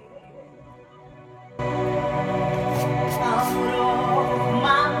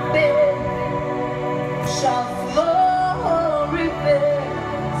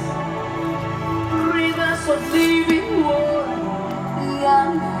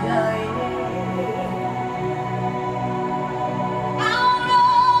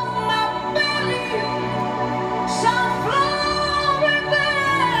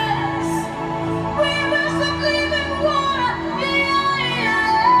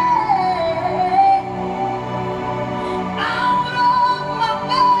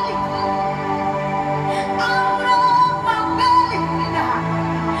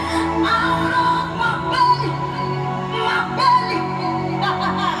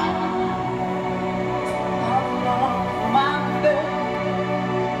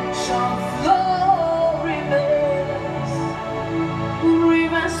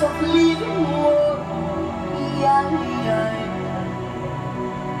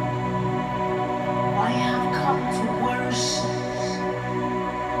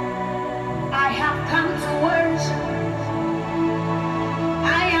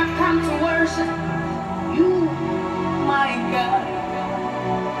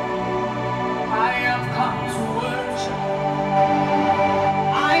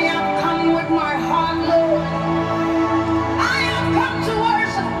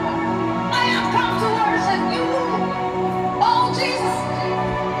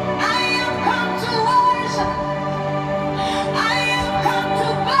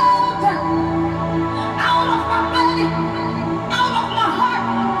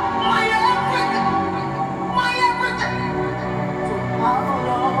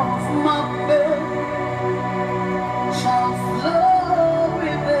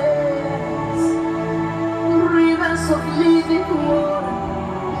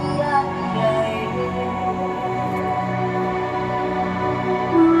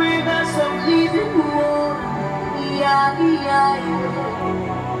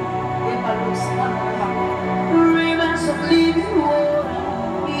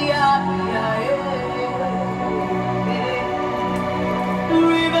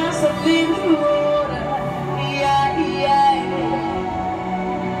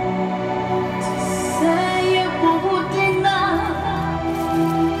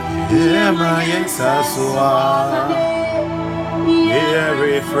SOAROAR,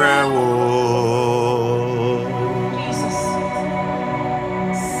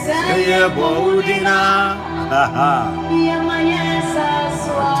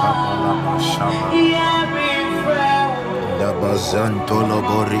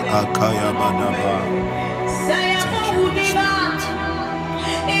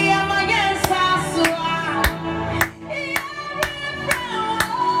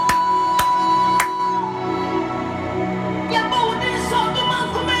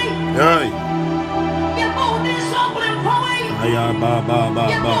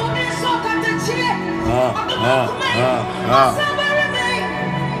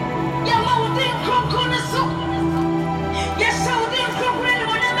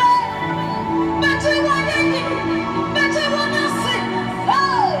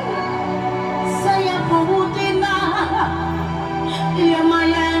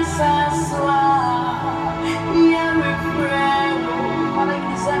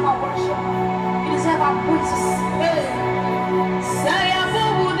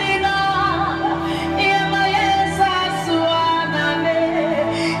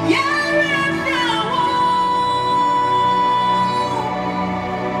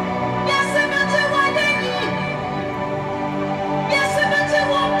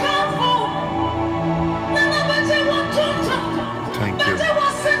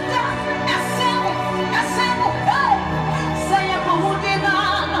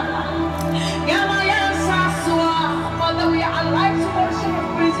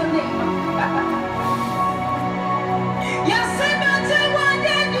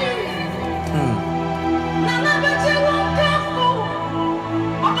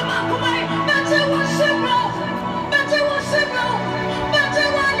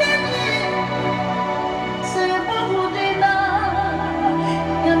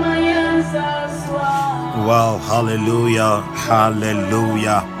 Wow, hallelujah,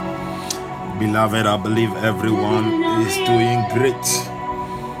 hallelujah. Beloved, I believe everyone is doing great.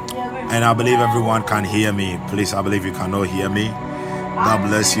 And I believe everyone can hear me. Please, I believe you cannot hear me. God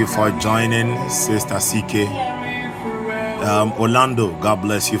bless you for joining, Sister CK. Orlando, God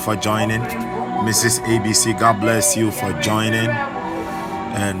bless you for joining. Mrs. ABC, God bless you for joining.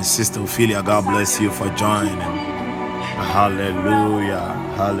 And Sister Ophelia, God bless you for joining. Hallelujah,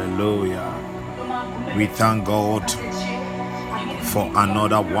 hallelujah. We thank God for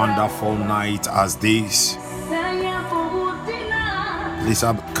another wonderful night as this. Please,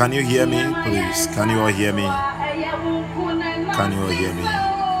 can you hear me? Please, can you all hear me? Can you all hear me?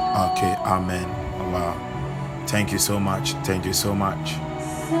 Okay, amen. Wow. Thank you so much. Thank you so much.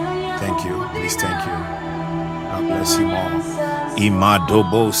 Thank you. Please, thank you. God bless you more.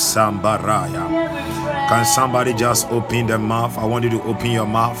 Imadobo Sambaraya. Can somebody just open the mouth? I want you to open your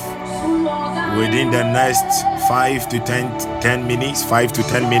mouth within the next 5 to 10 minutes. 5 to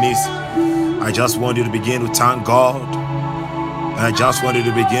 10 minutes. I just want you to begin to thank God. And I just want you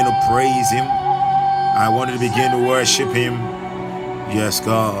to begin to praise Him. I want you to begin to worship Him. Yes,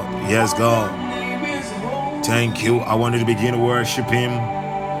 God. Yes, God. Thank you. I want you to begin to worship Him.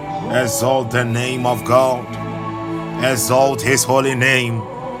 Exalt the name of God. Exalt His holy name.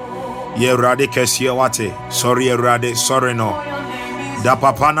 Yerade kesiewate. Sorry, Yerade. Sorry, no. Da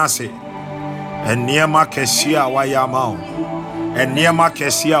papana se. Eniema kesia wayamao. Eniema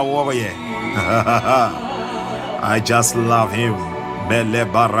kesia waye. I just love Him. Mele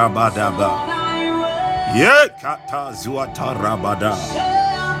barabadaba. Ye kata zuata rabada.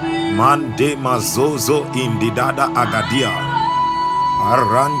 Mande mazozo indidada agadia.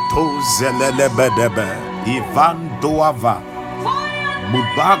 Aranto zelele bedebe. Ivan doava.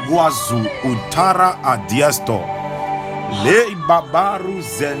 Mubagwazu utara adiesto. Le babaru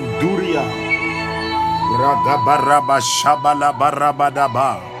zenduria. Ragabaraba shabala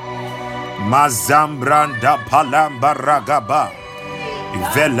barabadaba. Mazambranda palamba ragaba.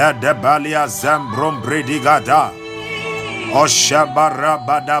 Vela de balia zambrom bredigada.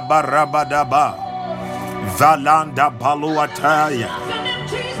 Oshabarabadabarabadaba. Valanda baluataya.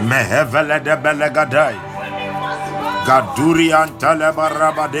 Mehevele de belegadai. Gaduri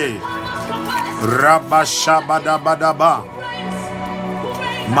antalebarabade. Rabashabadabadaba.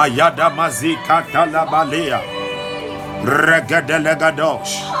 Mayada mazika talabalea.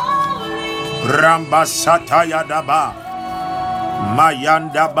 Regedelegadosh. Rambasataya daba.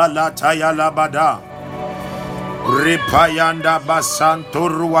 Mayanda balataya labada. Ripayanda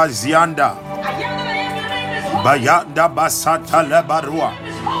basanturwa zianda. Bayanda basata lebarua.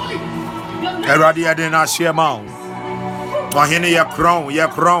 Eradi adena shemau. Ohini ye crown, ye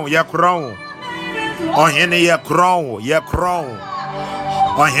crown, ye crown. Ohini ye crown, ye crown.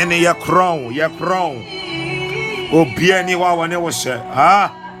 Ohini ye crown, ye crown. Obieni wa wane wose.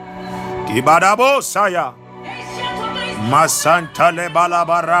 Ah. Kibadabo saya. Masanta le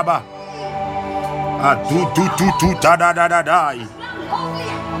balabaraba. Adu tu tu tu ta da da da da.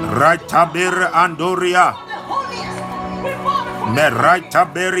 Raitabir Andoria. Me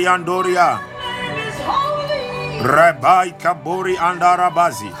Raitabir Andoria. Rabai Kaburi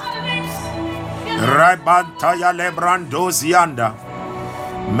Andarabazi. Rabantaya Lebrandozianda.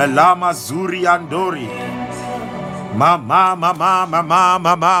 Melama Zuri Andori. Mama, mama, mama,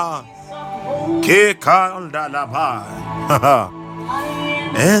 mama. Kekandalaba.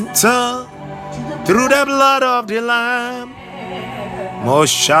 Enter through the blood of the Lamb.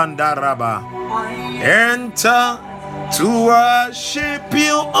 Moshandaraba. Enter to worship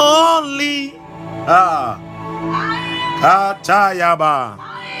you only. Katayaba.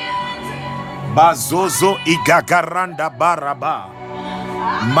 Bazozo igagaranda baraba.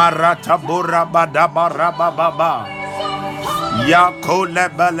 Marata borabada barababa.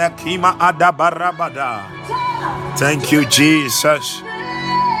 Yakolebelekima adabarabada. Thank you, Jesus.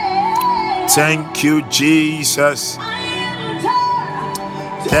 Thank you, Jesus.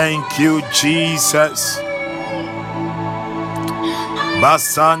 Thank you, Jesus.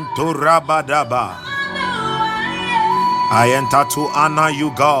 Basanto rabadaba. I enter to honor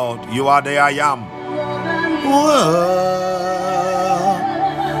you, God. You are the I am.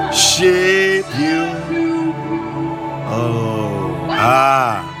 Worship you.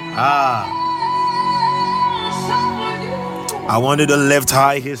 I wanted to lift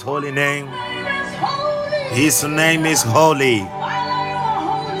high His holy name. His name is holy.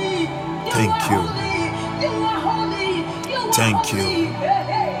 Thank you. Thank you.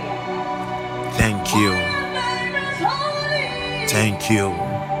 Thank you. Thank you.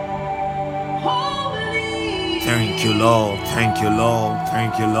 Thank you, Lord. Thank you, Lord.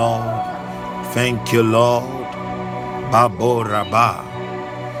 Thank you, Lord. Thank you, Lord. Babo Rabba.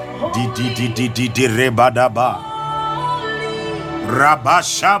 Di rebadaba. Rabba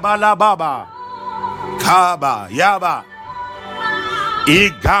Shabala Baba. Kaba Yaba.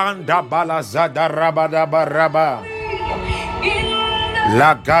 Iganda balazada rabadaba raba.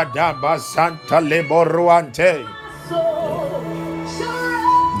 Lagada basanta leboruante.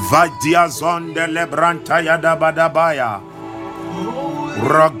 Vadia zonde lebranta yada badabaya.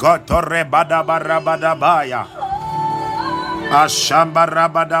 Rogoto rebadaba rabadabaya. Ashamba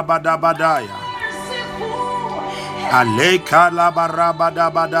rabadabadabadaya. Aleka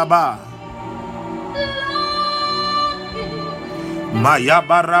labarabadabadaba. Maya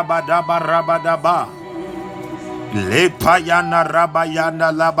barabadaba rabadaba. Lepayana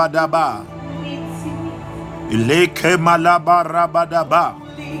rabayana labadaba. Leke malaba rabadaba.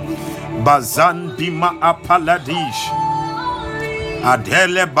 Bazandima apaladish.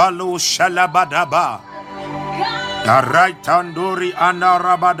 Adele balu shalabadaba. Araitanduri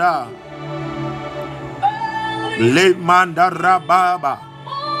anarabada. Le mandarababa.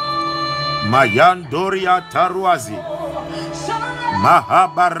 Mayandoria taruazi.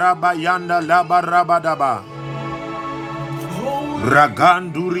 Mahabarabayanda labarabadaba.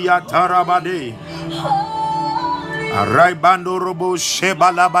 Raganduria tarabade. Araibando robo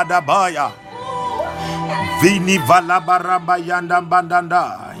shebalabadabaya. Vini valabarabayanda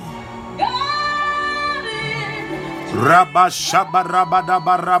bandandai.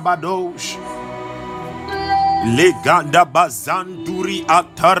 Rabashabarabadabarabadosh. Leganda bazanduri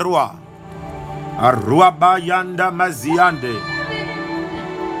atarwa. Arwabayanda maziande.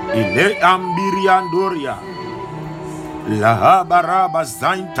 Ile ambiriandoria. Lahabaraba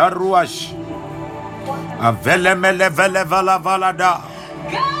zaintaruash. Avelemele vele vala valada.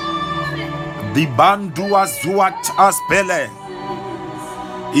 Dibandua zuat aspele.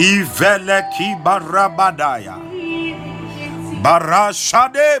 Ivele kibarabadaya.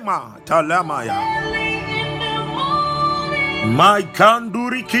 Barashadema talamaya. My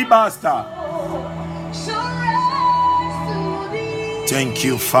kanduri kibasta. Thank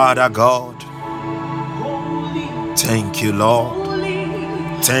you, Father God. Thank you, Lord.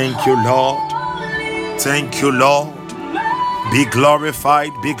 Thank you, Lord. Thank you, Lord. Be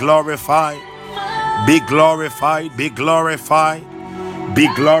glorified, be glorified, be glorified, be glorified, be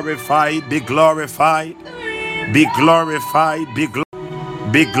glorified, be glorified, be glorified,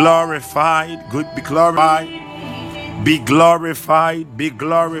 be glorified, good, be glorified, be glorified, be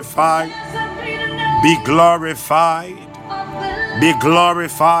glorified, be glorified, be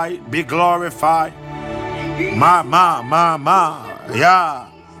glorified, be glorified. Ma, yeah.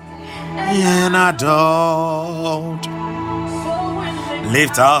 And adored.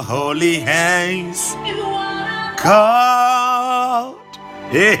 Lift our holy hands. God.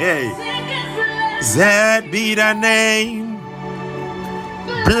 Hey, hey. Blessed be the name.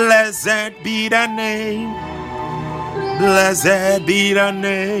 Blessed be the name. Blessed be the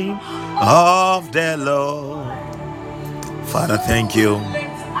name of the Lord. Father, thank you.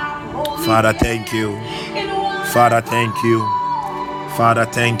 Father, thank you. Father, thank you. Father,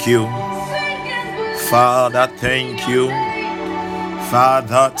 thank you. Father, thank you.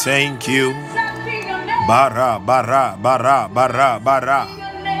 Father, thank you. Bara, bara, bara, bara, bara.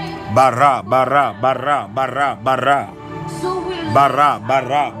 Bara, bara, bara, bara, bara. Bara,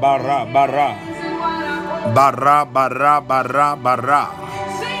 bara, bara, bara. Bara, bara, bara, bara.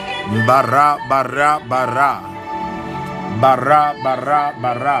 Bara, bara, bara. Bara, bara,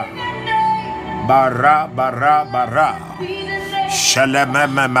 bara. Bara, bara, bara.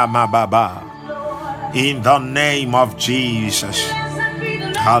 Shalamamamababa. In the name of Jesus.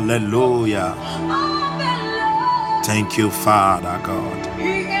 Hallelujah. Thank you, Father God.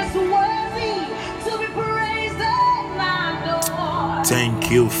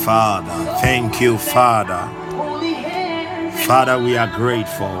 Thank you, Father. Thank you, Father. Father, we are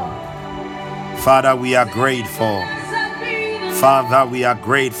grateful. Father, we are grateful. Father, we are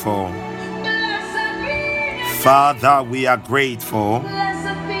grateful. Father, we are grateful.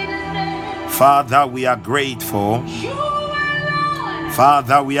 Father, we are grateful.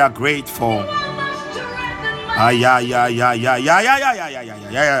 Father, we are grateful.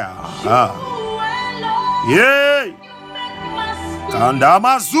 Yeah. Yay.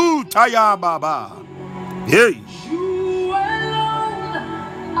 Kandamazu taya baba. Hey.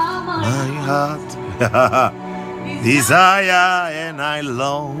 My heart desire and I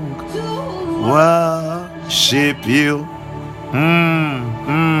long to worship you.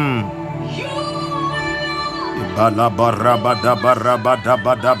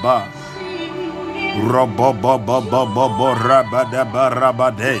 Balabarabadabadabadaba.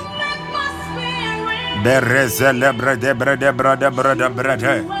 Roboboboboboborabadabarabade. Berezelebrede.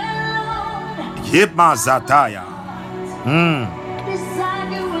 Hipmazataya.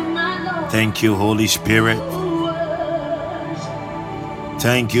 Thank you, Holy Spirit.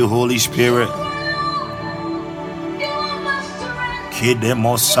 Thank you, Holy Spirit.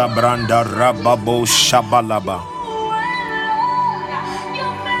 Kidemosa branda rababo shabalaba.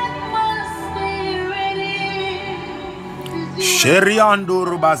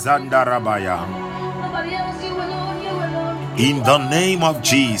 Sheriandur bazanda rabaya. In the name of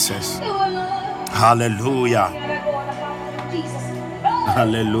Jesus. Hallelujah.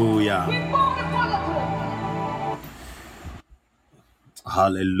 Hallelujah.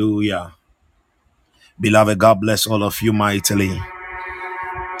 Hallelujah. Beloved, God bless all of you mightily.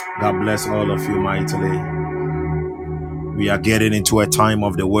 God bless all of you mightily. We are getting into a time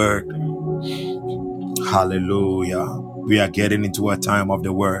of the word. Hallelujah. We are getting into a time of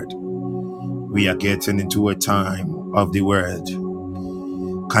the word. We are getting into a time of the word.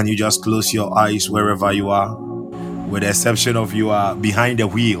 Can you just close your eyes wherever you are? With the exception of you are behind the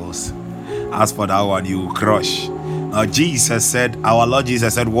wheels. As for that one, you will crush. Jesus said, our Lord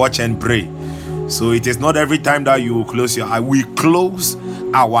Jesus said, watch and pray. So it is not every time that you will close your eye. We close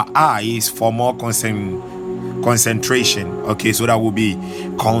our eyes for more concentration. Okay, so that we'll be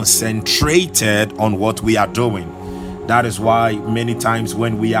concentrated on what we are doing. That is why many times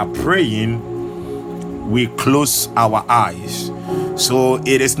when we are praying, we close our eyes. So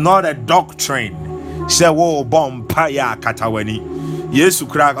it is not a doctrine. Say, "Wo bompaya kataweni." Yesu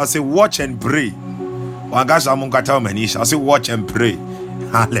Christ, I say, watch and pray. I say, watch and pray.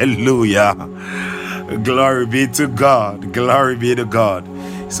 Hallelujah. Glory be to God. Glory be to God.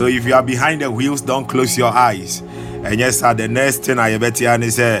 So if you are behind the wheels, don't close your eyes. And yes, the next thing I bet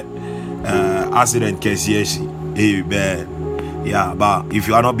you say, accident case, yes. Amen. Yeah, but if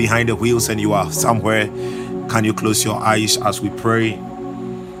you are not behind the wheels and you are somewhere, can you close your eyes as we pray?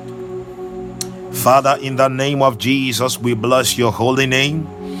 Father, in the name of Jesus, we bless your holy name.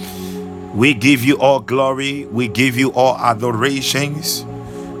 We give you all glory. We give you all adorations.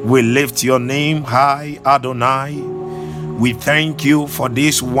 We lift your name high, Adonai. We thank you for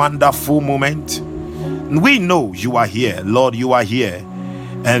this wonderful moment. We know you are here, Lord, you are here.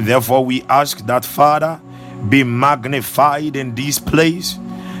 And therefore we ask that, Father, be magnified in this place.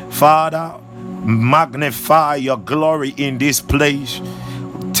 Father, magnify your glory in this place.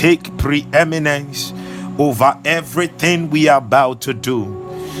 Take preeminence over everything we are about to do.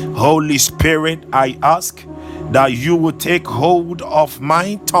 Holy Spirit, I ask that you will take hold of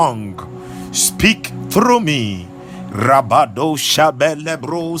my tongue. Speak through me. Rabado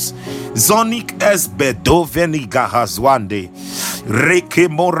Shabelebros Zonik Esbedoveniga Hazwande Reke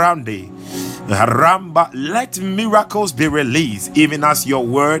Morande Ramba. Let miracles be released even as your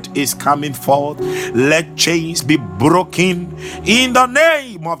word is coming forth. Let chains be broken in the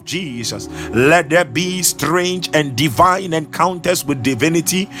name of Jesus. Let there be strange and divine encounters with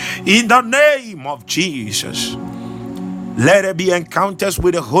divinity in the name of Jesus. Let there be encounters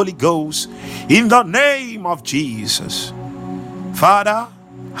with the Holy Ghost in the name of Jesus. Father,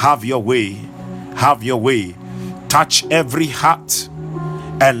 have your way. Have your way. Touch every heart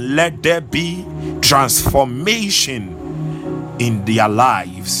and let there be transformation in their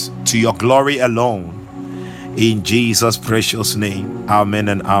lives to your glory alone. In Jesus' precious name. Amen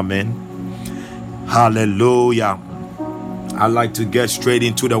and amen. Hallelujah. I'd like to get straight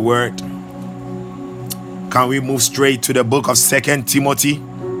into the word. Can we move straight to the book of 2 Timothy?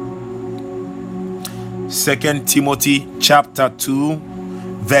 2 Timothy chapter 2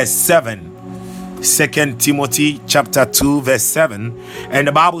 verse 7. 2 Timothy chapter 2 verse 7. And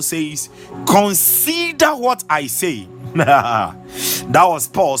the Bible says, consider what I say. That was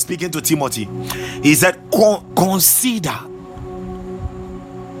Paul speaking to Timothy. He said, consider.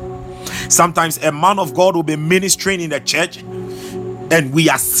 Sometimes a man of God will be ministering in the church and we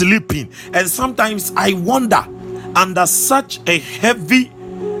are sleeping. And sometimes I wonder, under such a heavy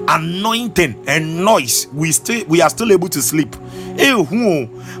anointing and noise, we are still able to sleep.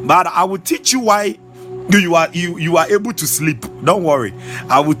 But I will teach you why you are able to sleep. Don't worry,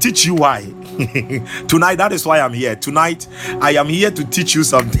 I will teach you why. Tonight, that is why I'm here. Tonight, I am here to teach you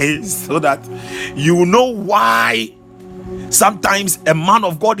some things so that you know why sometimes a man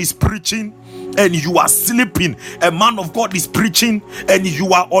of God is preaching and you are sleeping. A man of God is preaching and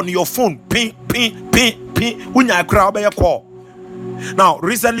you are on your phone. Ping, ping, ping, ping. Now,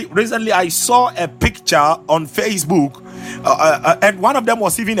 recently I saw a picture on Facebook, and one of them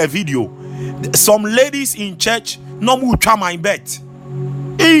was even a video. Some ladies in church no mu twa my bet.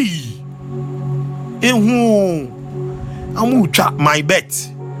 Amu twa my bet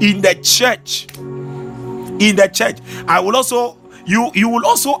in the church. In the church, I will also you will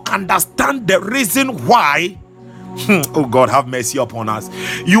also understand the reason why. Oh God, have mercy upon us.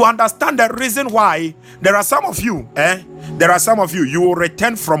 You understand the reason why there are some of you, there are some of you, you will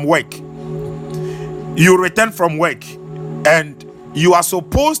return from work. You return from work and you are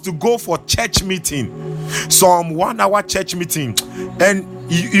supposed to go for church meeting, some 1 hour church meeting, and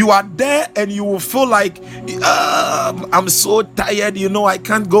you are there and you will feel like, I'm so tired, I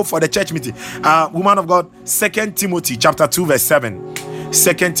can't go for the church meeting. Woman of God, 2 Timothy chapter 2 verse 7.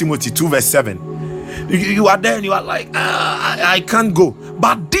 2 Timothy 2 verse 7. You are there and you are like, I can't go.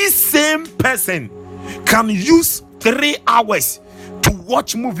 But this same person can use 3 hours to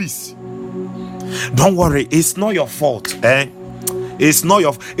watch movies. Don't worry, it's not your fault. It's not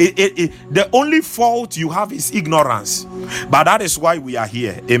your the only fault you have is ignorance. But that is why we are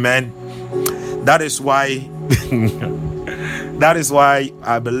here. Amen. That is why that is why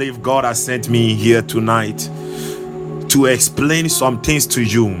I believe God has sent me here tonight to explain some things to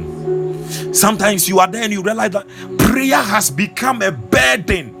you. Sometimes you are there and you realize that prayer has become a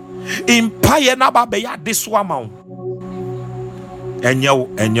burden. In this woman. And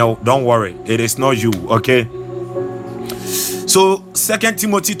yo, don't worry, it is not you, okay? So 2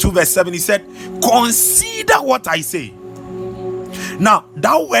 Timothy 2 verse 7, he said, consider what I say. Now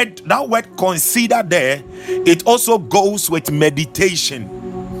that word consider there, it also goes with meditation.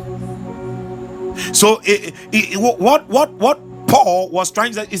 So what Paul was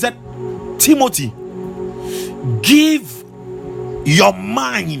trying to say is that, Timothy, give your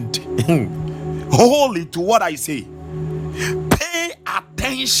mind wholly to what I say. Pay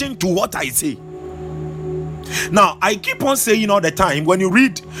attention to what I say. Now, I keep on saying all the time, when you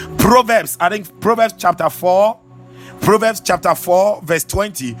read Proverbs, I think Proverbs chapter 4 verse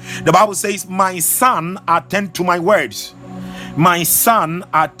 20, the Bible says, my son, attend to my words. My son,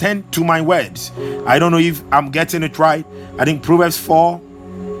 attend to my words. I don't know if I'm getting it right. I think Proverbs 4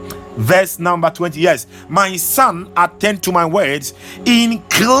 verse number 20. Yes, my son, attend to my words,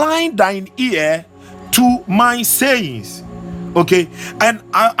 incline thine ear to my sayings. Okay, and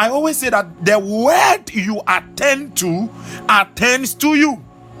I always say that the word you attend to attends to you.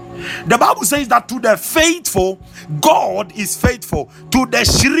 The Bible says that to the faithful, God is faithful. To the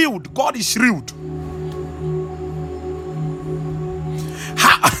shrewd, God is shrewd.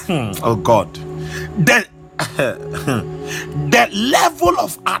 Oh God, the level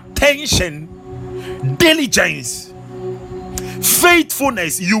of attention, diligence,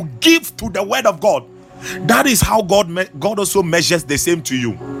 faithfulness you give to the word of God, that is how God also measures the same to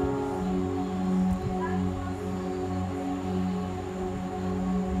you.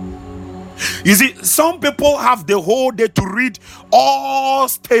 You see, some people have the whole day to read all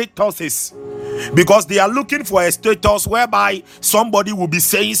statuses because they are looking for a status whereby somebody will be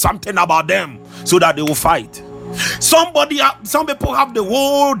saying something about them so that they will fight. Some people have the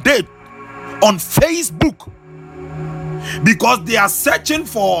whole day on Facebook because they are searching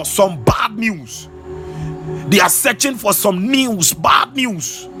for some bad news. They are searching for some news, bad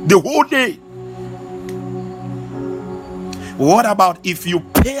news, the whole day. What about if you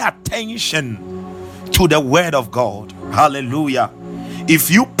pay attention to the word of God? Hallelujah. If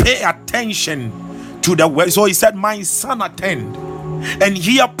you pay attention to the word. So he said, my son, attend. And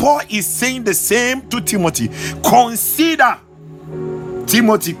here Paul is saying the same to Timothy. Consider.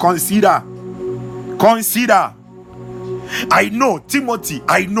 Timothy, consider. Consider. I know, Timothy,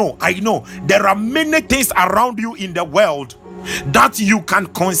 I know. There are many things around you in the world that you can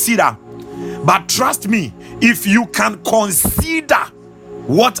consider. But trust me, if you can consider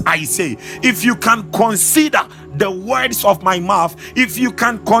what I say, if you can consider the words of my mouth, if you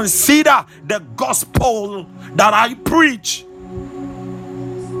can consider the gospel that I preach,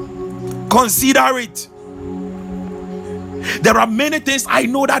 consider it. There are many things I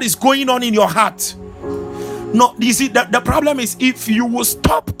know that is going on in your heart. No, you see, the problem is if you will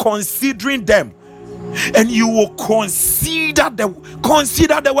stop considering them and you will consider the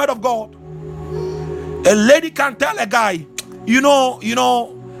word of God. A lady can tell a guy, it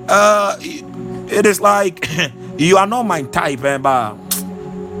is like you are not my type, but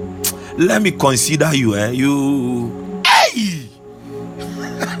let me consider you. You, hey.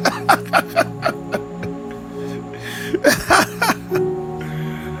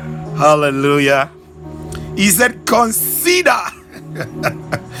 Hallelujah. He said, consider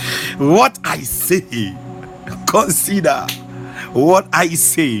what I say. Consider what I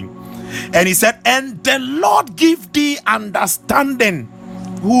say. And he said, and the Lord give thee understanding.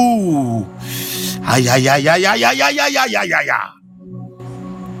 Ooh.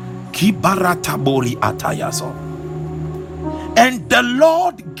 Kibaratabori atayaso. And the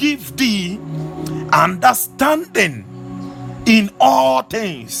Lord give thee understanding in all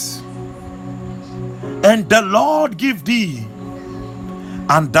things. And the Lord give thee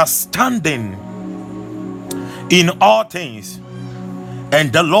understanding in all things.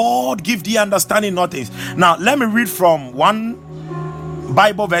 And the Lord give thee understanding in all things. Now, let me read from one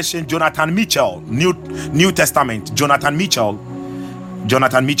Bible version, Jonathan Mitchell, New Testament, Jonathan Mitchell.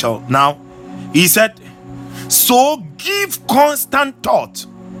 Now, he said, so give constant thought,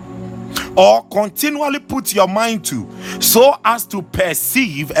 or continually put your mind to, so as to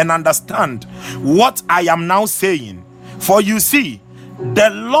perceive and understand what I am now saying. For you see,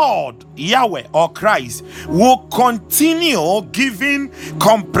 the Lord, Yahweh or Christ, will continue giving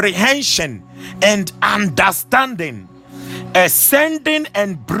comprehension and understanding, ascending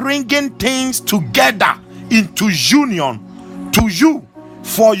and bringing things together into union, to you,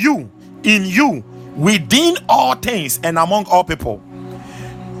 for you, in you, within all things and among all people.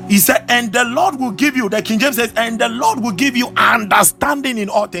 He said, and the Lord will give you, the King James says, and the Lord will give you understanding in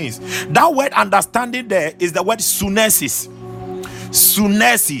all things. That word understanding there is the word sunesis.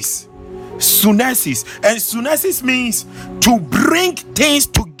 Sunesis. Sunesis. And sunesis means to bring things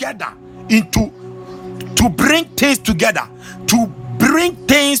together to bring things together, to bring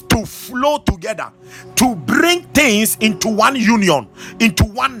things to flow together, to bring things into one union, into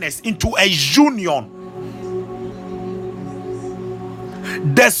oneness, into a union.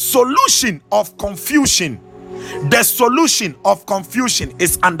 The solution of confusion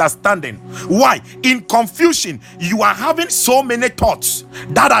is understanding. Why? In confusion, you are having so many thoughts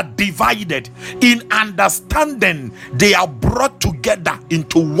that are divided. In understanding, they are brought together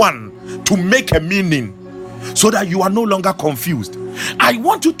into one to make a meaning, so that you are no longer confused. I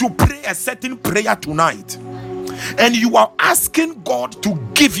want you to pray a certain prayer tonight, and you are asking God to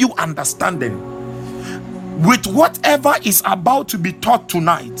give you understanding with whatever is about to be taught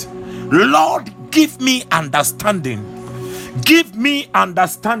tonight. Lord, give me understanding. Give me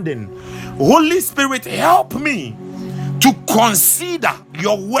understanding. Holy Spirit, help me to consider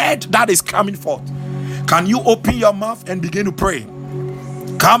your word that is coming forth. Can you open your mouth and begin to pray?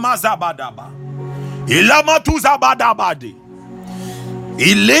 Kama zabadaba. Ilama tu zabadabadi.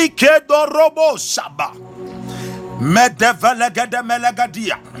 Ileke dorobo shaba. Medevelegede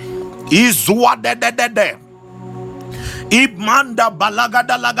melegadia. Izwa de. Ibmanda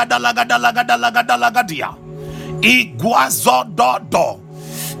balagada lagada Iguazo dodo.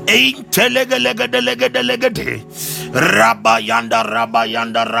 Intelegelegede. Rabayanda.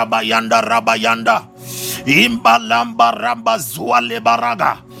 Imbalamba ramba zuale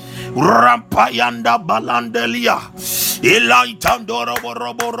baraga. Rampayanda balandelia. Ilaitandoro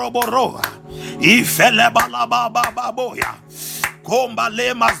robo. Ifele balaba.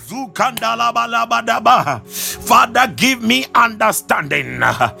 Father, give me understanding.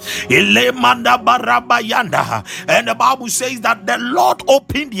 And the Bible says that the Lord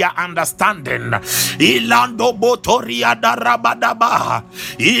opened their understanding. Ilando botoria darabadaba.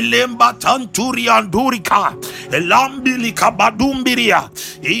 Ilemba tanturiandurika. Elambilika badumbiria.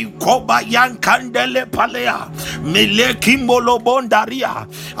 Ikoba yankandele palea. Milekimbolo bondaria.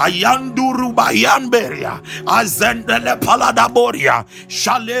 Ayanduru bayanberia. Azendele paladabo.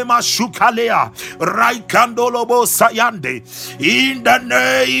 Shalema Shukalea Raikandolobo Sayande, in the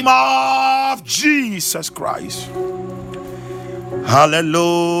name of Jesus Christ.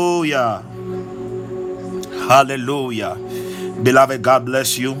 Hallelujah. Hallelujah. Beloved, God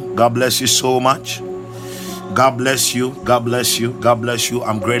bless you. God bless you so much. God bless you. God bless you. God bless you.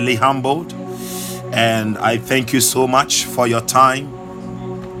 I'm greatly humbled, and I thank you so much for your time.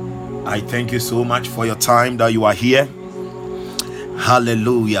 I thank you so much for your time that you are here.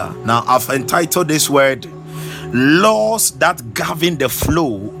 Hallelujah. Now I've entitled this word, laws that govern the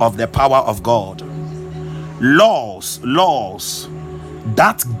flow of the power of God. Laws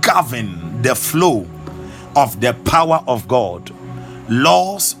that govern the flow of the power of God.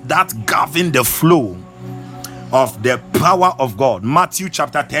 Laws that govern the flow of the power of God. Matthew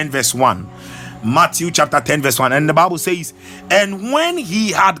chapter 10 verse 1. Matthew chapter 10 verse 1. And the Bible says, and when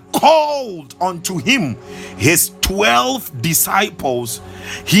he had called unto him his 12 disciples,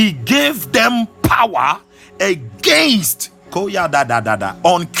 he gave them power against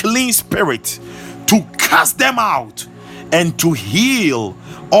unclean spirit, to cast them out, and to heal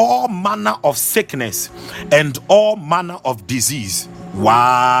all manner of sickness and all manner of disease.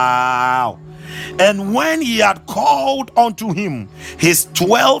 Wow. And when he had called unto him his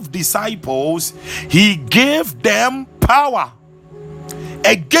 12 disciples, he gave them power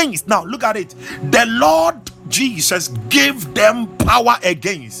against. Now look at it. The Lord Jesus gave them power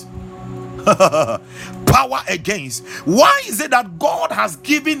against. Power against. Why is it that God has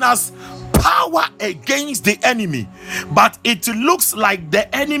given us power against the enemy, but it looks like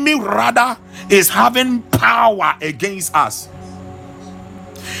the enemy rather is having power against us?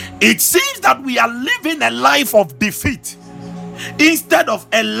 It seems that we are living a life of defeat instead of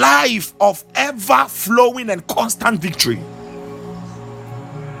a life of ever flowing and constant victory.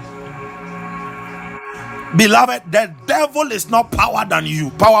 Beloved, the devil is not powerful than you.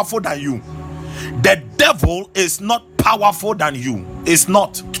 The devil is not powerful than you. It's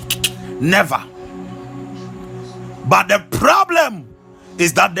not. Never. But the problem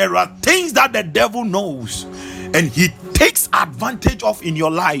is that there are things that the devil knows, and he takes advantage of in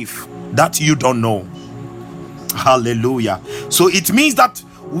your life that you don't know. Hallelujah. So it means that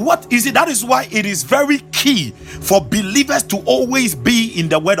what is it? That is why it is very key for believers to always be in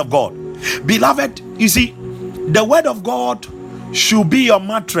the word of God. Beloved, you see, the word of God should be your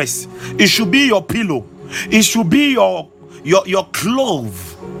mattress, it should be your pillow, it should be your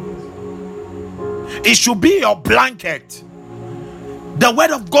clothes, it should be your blanket. The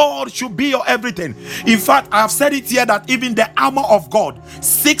word of God should be your everything. In fact, I have said it here that even the armor of God,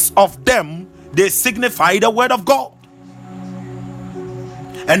 6 of them, they signify the word of God.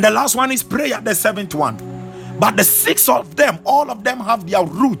 And the last one is prayer, the 7th one. But the 6 of them, all of them have their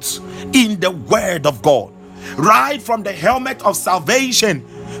roots in the word of God. Right from the helmet of salvation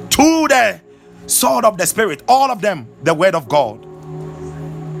to the sword of the Spirit, all of them, the word of God.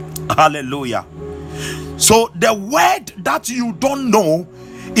 Hallelujah. So the word that you don't know,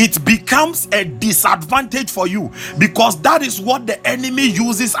 it becomes a disadvantage for you, because that is what the enemy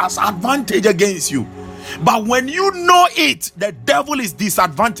uses as advantage against you. But when you know it, the devil is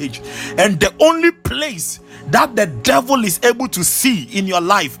disadvantaged, and the only place that the devil is able to see in your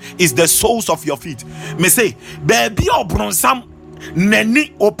life is the soles of your feet. Me say, baby obronsam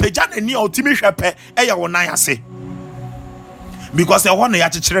neni opeja neni otimi hwepe eya wonan ase, because e won ya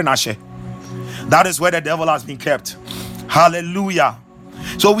chichire na hye. That is where the devil has been kept. Hallelujah.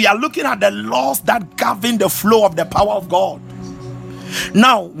 So we are looking at the laws that govern the flow of the power of God.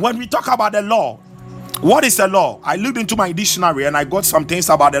 Now, when we talk about the law, what is a law? I looked into my dictionary and I got some things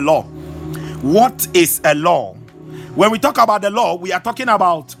about the law. What is a law? When we talk about the law, we are talking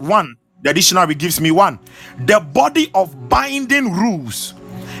about one. The dictionary gives me one. The body of binding rules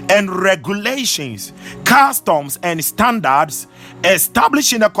and regulations, customs and standards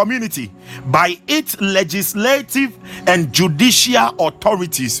established in a community by its legislative and judicial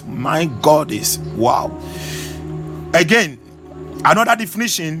authorities. My God, is wow. Again, another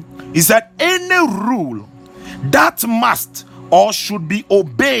definition is that any rule that must or should be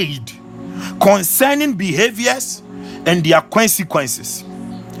obeyed concerning behaviors and their consequences.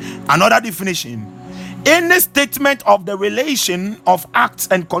 Another definition: any statement of the relation of acts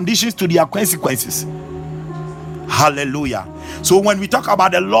and conditions to their consequences. Hallelujah. So when we talk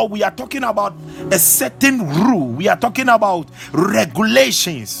about the law, we are talking about a certain rule. We are talking about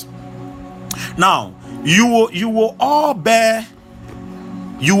regulations. Now, you will all bear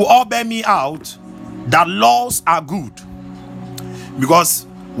me out that laws are good, because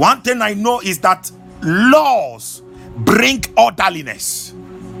one thing I know is that laws bring orderliness.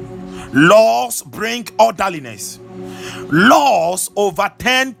 Laws bring orderliness. Laws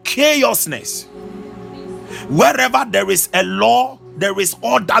overturn chaosness. Wherever there is a law, there is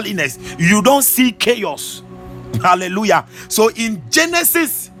orderliness. You don't see chaos. Hallelujah. So in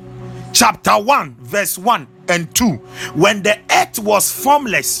Genesis chapter 1 verse 1 and 2, when the earth was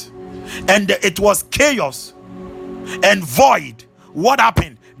formless and it was chaos and void, what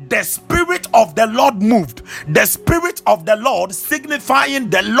happened? The Spirit of the Lord moved. The Spirit of the Lord signifying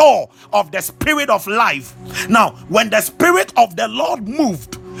the law of the Spirit of life. Now, when the Spirit of the Lord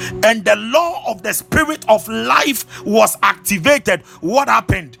moved and the law of the Spirit of life was activated, what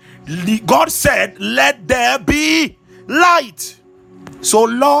happened? God said, let there be light. So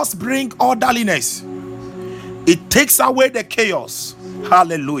laws bring orderliness. It takes away the chaos.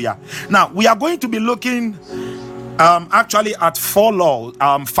 Hallelujah. Now, we are going to be looking actually at 5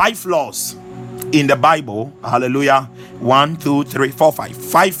 laws in the Bible. Hallelujah. 1, 2, 3, 4, 5.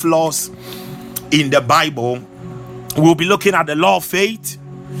 5 laws in the Bible. We'll be looking at the law of faith.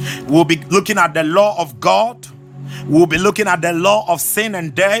 We'll be looking at the law of God. We'll be looking at the law of sin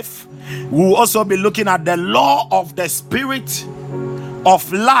and death. We'll also be looking at the law of the Spirit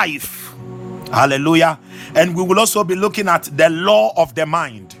of life. Hallelujah. And we will also be looking at the law of the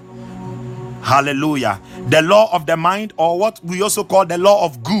mind. Hallelujah. The law of the mind, or what we also call the law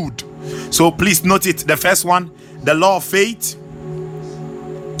of good. So please note it. The first one, the law of faith,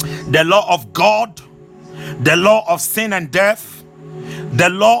 the law of God, the law of sin and death, the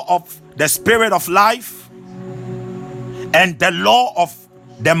law of the Spirit of life, and the law of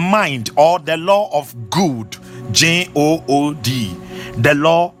the mind, or the law of good. G-O-O-D. The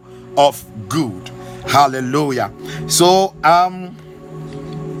law of good. Hallelujah. So I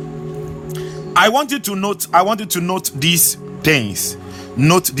want you to note these things.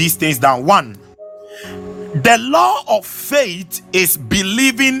 Note these things down. 1. The law of faith is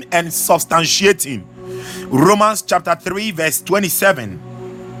believing and substantiating. Romans chapter 3 verse 27.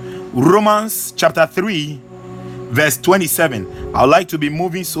 Romans chapter 3 verse 27. I would like to be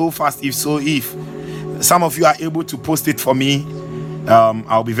moving so fast. If some of you are able to post it for me,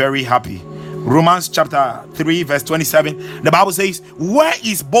 I'll be very happy. Romans chapter 3 verse 27. The Bible says, where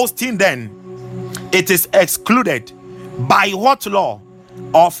is boasting then? It is excluded. By what law?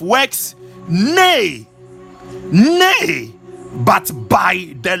 of works, nay, but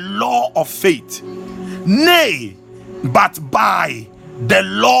by the law of faith. Nay, but by the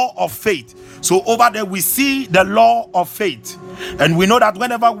law of faith. So over there we see the law of faith, and we know that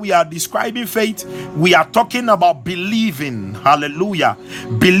whenever we are describing faith, we are talking about believing. Hallelujah.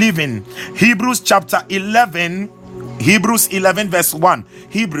 Believing. Hebrews 11 verse 1.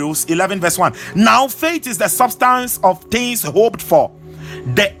 Hebrews 11 verse 1. Now faith is the substance of things hoped for,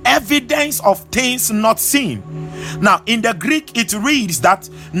 the evidence of things not seen. Now in the Greek it reads that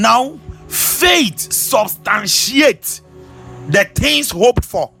now faith substantiates the things hoped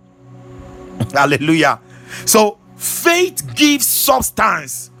for. Hallelujah. So faith gives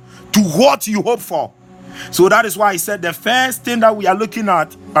substance to what you hope for. So that is why I said the first thing that we are looking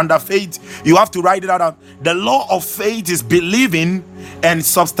at under faith, you have to write it out. The law of faith is believing and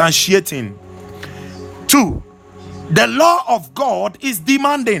substantiating. 2, the law of God is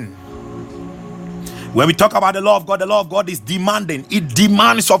demanding. When we talk about the law of God is demanding. It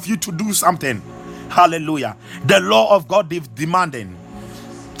demands of you to do something. Hallelujah. The law of God is demanding.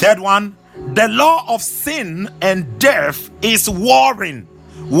 3rd one, the law of sin and death is warring.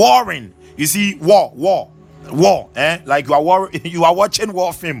 You see, war. Like you are watching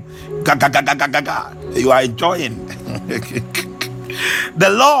war film. You are enjoying. The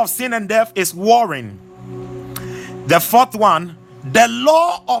law of sin and death is warring. The 4th one, the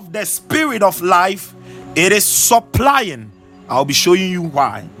law of the spirit of life, it is supplying. I'll be showing you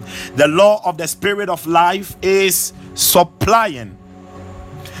why. The law of the spirit of life is supplying.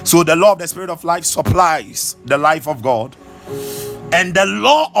 So the law of the spirit of life supplies the life of God, and the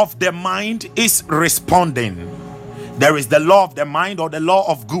law of the mind is responding. There is the law of the mind or the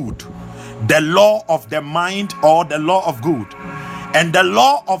law of good. The law of the mind or the law of good, and the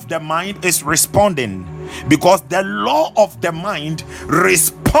law of the mind is responding, because the law of the mind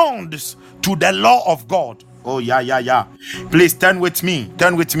responds to the law of God. Oh yeah. Please turn with me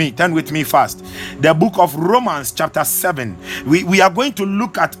fast. The book of Romans chapter 7. We are going to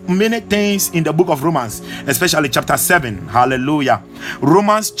look at many things in the book of Romans, especially chapter 7. Hallelujah.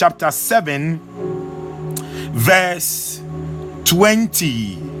 Romans chapter 7 verse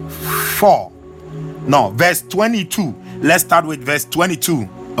 24. No, verse 22. Let's start with verse 22.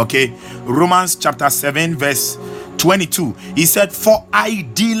 Okay. Romans chapter 7 verse 22. He said, for I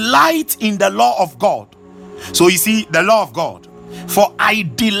delight in the law of God. So you see, the law of God. For I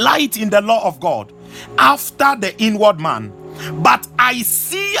delight in the law of God after the inward man, but I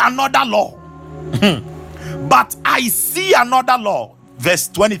see another law. But I see another law. Verse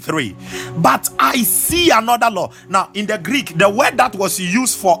 23. But I see another law. Now in the Greek, the word that was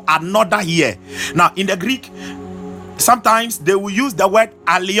used for another here. Now in the Greek, sometimes they will use the word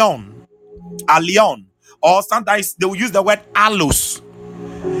alion, or sometimes they will use the word allos.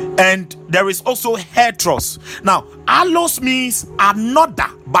 And there is also heteros. Now, allos means another,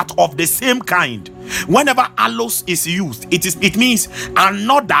 but of the same kind. Whenever allos is used, it means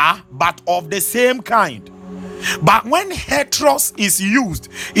another, but of the same kind. But when heteros is used,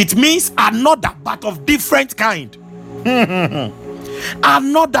 it means another, but of different kind.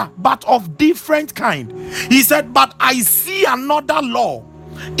 Another, but of different kind. He said, but I see another law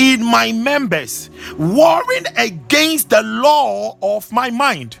in my members, warring against the law of my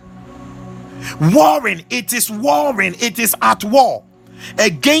mind. Warring, it is at war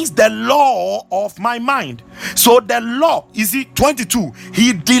against the law of my mind. So the law, is it 22?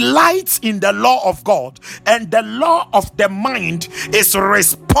 He delights in the law of God, and the law of the mind is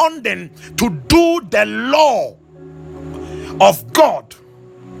responding to do the law of God.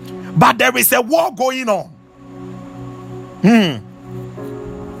 But there is a war going on.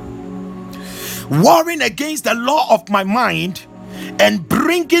 Warring against the law of my mind and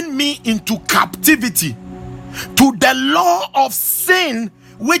bringing me into captivity to the law of sin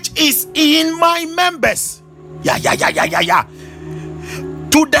which is in my members. To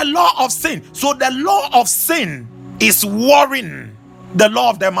the law of sin. So the law of sin is warring the law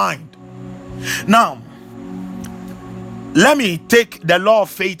of the mind. Now, let me take the law of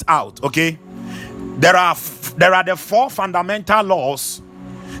faith out. Okay, there are the 4 fundamental laws.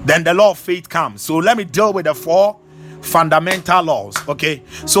 Then the law of faith comes. So let me deal with the 4 fundamental laws. Okay,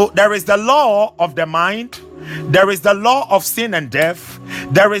 so there is the law of the mind, there is the law of sin and death,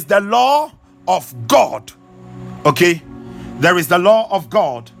 there is the law of God. Okay, there is the law of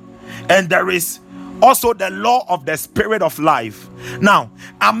God, and there is also the law of the spirit of life. Now,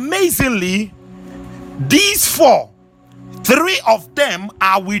 amazingly, these 4, 3 of them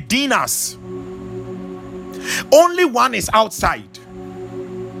are within us. Only one is outside.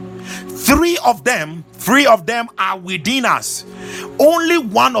 3 of them are within us. only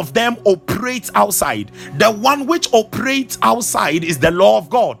one of them operates outside. The one which operates outside is the law of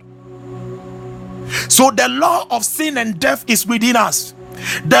God. So the law of sin and death is within us.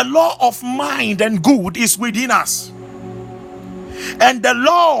 The law of mind and good is within us. And the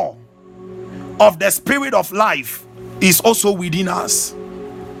law of the spirit of life is also within us.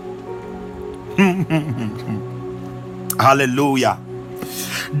 Hallelujah.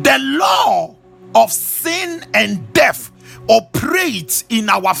 The law of sin and death operates in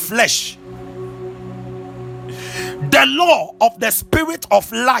our flesh. The law of the spirit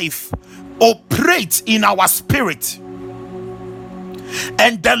of life operates in our spirit.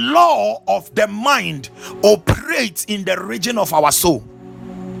 And the law of the mind operates in the region of our soul.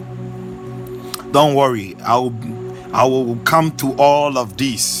 Don't worry, I will come to all of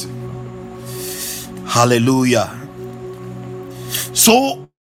this. Hallelujah. So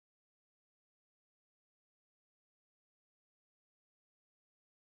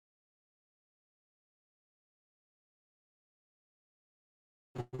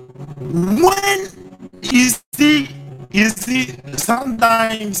when you see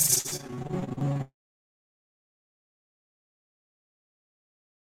sometimes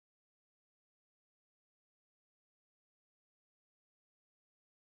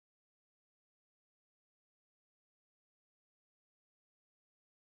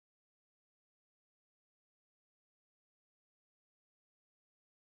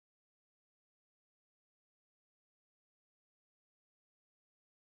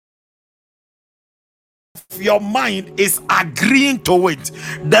your mind is agreeing to it.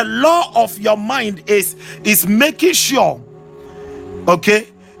 The law of your mind is making sure, okay,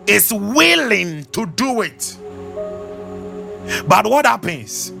 is willing to do it. But what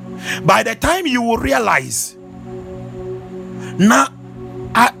happens? By the time you will realize, now,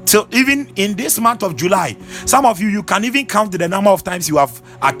 till even in this month of July, some of you can even count the number of times you have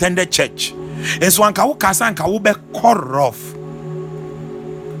attended church. And so be off.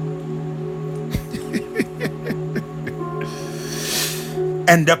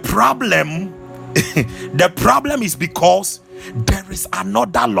 And the problem is because there is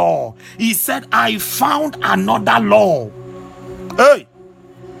another law. He said, I found another law. Hey,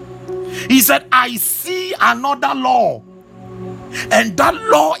 he said, I see another law, and that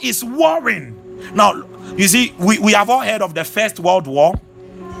law is warring. Now, you see, we have all heard of the First World War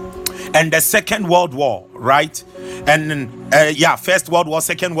and the Second World War, right? And First World War,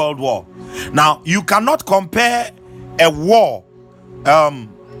 Second World War. Now, you cannot compare a war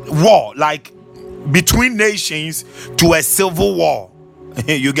like between nations to a civil war.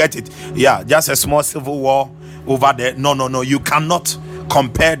 You get it? Yeah, just a small civil war over there. No, you cannot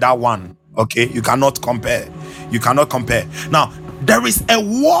compare that one. Okay, you cannot compare. Now, there is a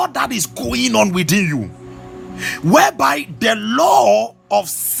war that is going on within you, whereby the law of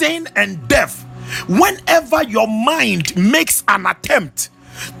sin and death, whenever your mind makes an attempt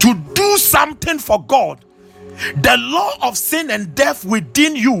to do something for God, the law of sin and death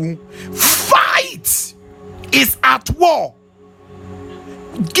within you fights, is at war.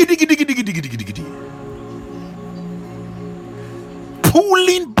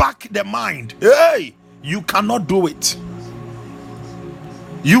 Pulling back the mind. Hey, you cannot do it.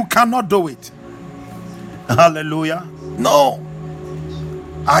 You cannot do it. Hallelujah. No.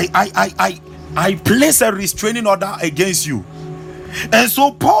 I place a restraining order against you. And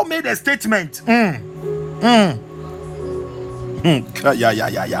so Paul made a statement. Yeah.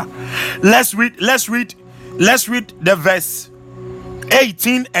 Let's read the verse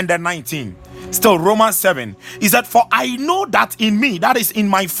 18 and the 19. Still Romans 7. He said, for I know that in me, that is in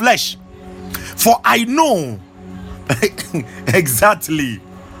my flesh, for I know exactly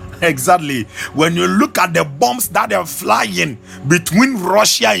when you look at the bombs that are flying between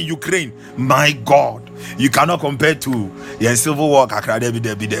Russia and Ukraine, my God, you cannot compare to the civil war.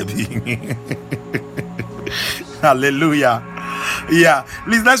 Hallelujah. Yeah,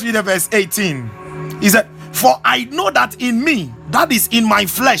 please, let's read the verse 18. He said, for I know that in me, that is in my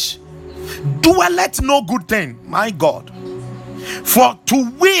flesh, dwelleth no good thing. My God. For to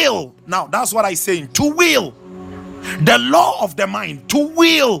will, now that's what I say, to will, the law of the mind, to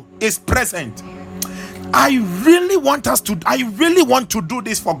will is present. I really want to do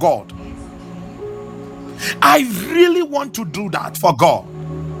this for God. I really want to do that for God.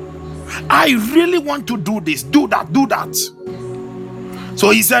 I really want to do this, do that. So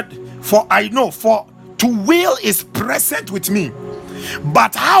he said, for I know, for to will is present with me,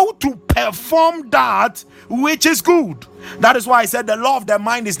 but how to perform that which is good. That is why I said the law of the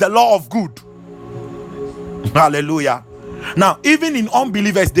mind is the law of good. Hallelujah. Now, even in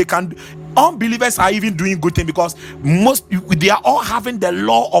unbelievers, they can, Unbelievers are even doing good things because they are all having the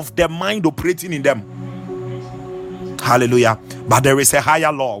law of the mind operating in them. Hallelujah. But there is a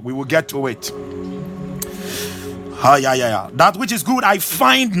higher law. We will get to it. That which is good I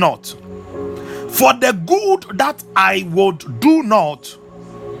find not, for the good that I would do not,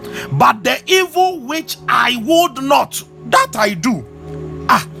 but the evil which I would not, that I do.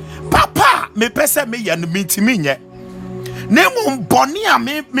 Papa me pese me ye no mintimi nye ne mum boni a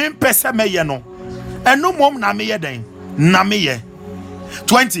me pese me ye no eno mum na me ye den na me ye.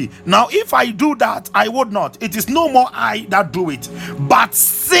 20. Now if I do that I would not, it is no more I that do it, but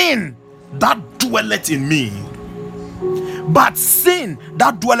sin that dwelleth in me. But sin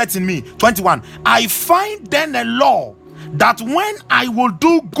that dwelleth in me. 21. I find then a law, that when I will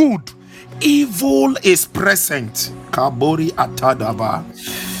do good, evil is present. Kabori atadaba.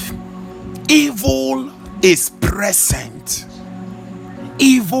 Evil is present.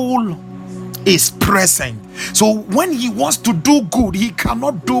 Evil is present. So when he wants to do good, he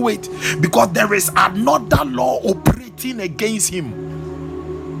cannot do it because there is another law operating against him.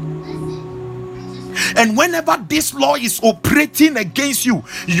 And whenever this law is operating against you,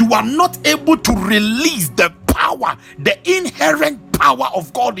 you are not able to release the power, the inherent power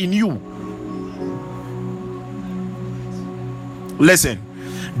of God in you. Listen,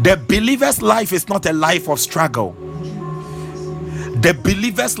 the believer's life is not a life of struggle. The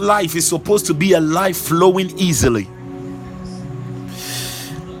believer's life is supposed to be a life flowing easily.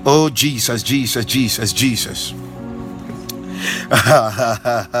 Oh, Jesus, Jesus, Jesus, Jesus.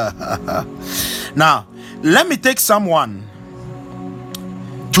 Now, let me take someone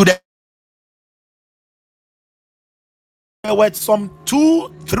to the. There were some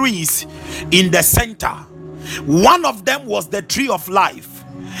 2 trees in the center. One of them was the tree of life,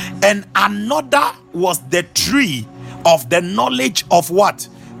 and another was the tree of the knowledge of what?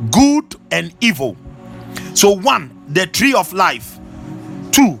 Good and evil. So 1, the tree of life.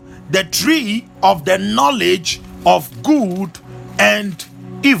 2, the tree of the knowledge of good and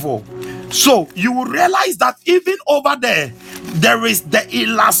evil. So you will realize that even over there is the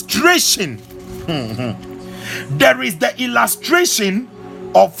illustration. There is the illustration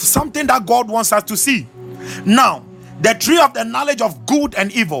of something that God wants us to see. Now, the tree of the knowledge of good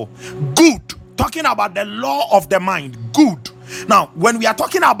and evil. Good, talking about the law of the mind. Good. Now, when we are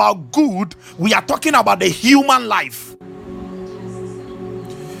talking about good, we are talking about the human life.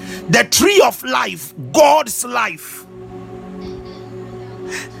 The tree of life, God's life.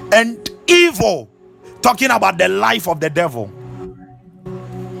 And evil, talking about the life of the devil.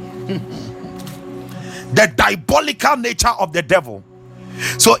 The diabolical nature of the devil.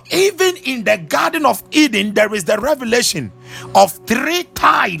 So even in the Garden of Eden, there is the revelation of 3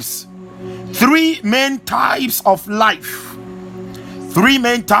 types, 3 main types of life. 3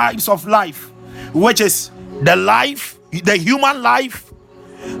 main types of life, which is the life, the human life,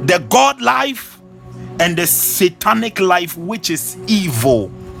 the God life, and the satanic life, which is evil.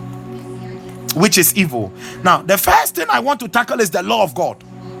 Which is evil. Now, the first thing I want to tackle is the law of God.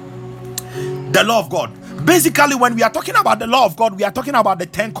 The law of God. Basically, when we are talking about the law of God, we are talking about the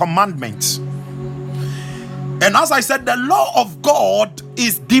 10 commandments. And as I said, the law of God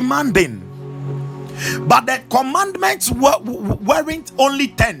is demanding. But the commandments weren't only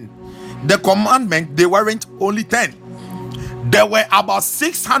 10. The commandment, they weren't only 10. There were about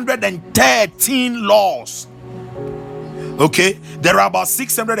 613 laws. Okay, there are about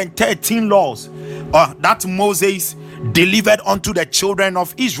 613 laws that Moses delivered unto the children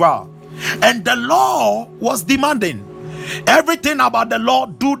of Israel. And the law was demanding. Everything about the law,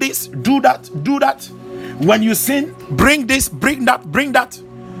 do this, do that, do that. When you sin, bring this, bring that, bring that.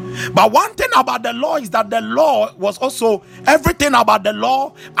 But one thing about the law is that the law was also everything about the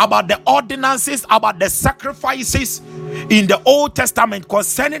law, about the ordinances, about the sacrifices in the Old Testament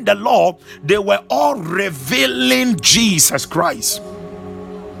concerning the law, they were all revealing Jesus Christ.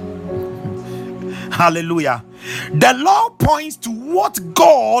 Hallelujah. The law points to what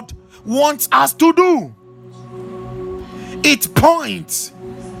God wants us to do. It points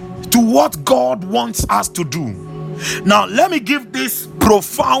to what God wants us to do. Now, let me give this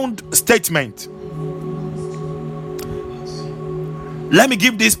profound statement. Let me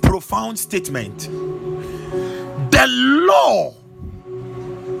give this profound statement. The law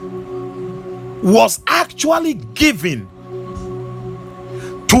was actually given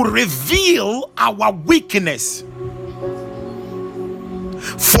to reveal our weakness,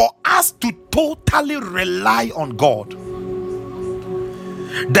 for us to totally rely on God.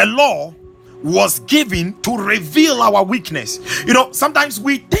 The law was given to reveal our weakness. You know, sometimes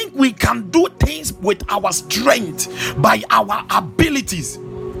we think we can do things with our strength, by our abilities.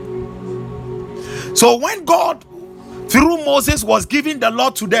 So when God, through Moses, was giving the law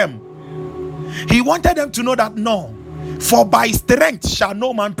to them, he wanted them to know that no, for by strength shall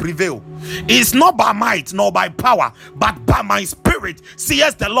no man prevail. It's not by might nor by power, but by my spirit,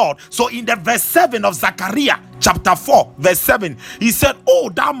 says the Lord. So in the verse 7 of Zechariah chapter 4 verse 7, he said, "Oh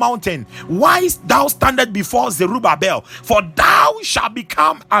thou mountain, why thou standest before Zerubbabel? For thou shalt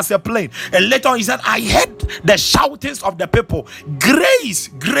become as a plain." And later on he said, "I heard the shoutings of the people. Grace,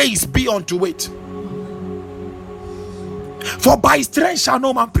 grace be unto it. For by strength shall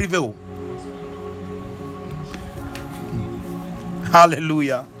no man prevail."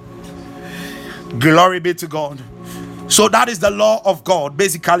 Hallelujah. Glory be to God. So that is the law of God.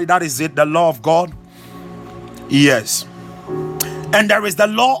 Basically, that is it. The law of God. Yes. And there is the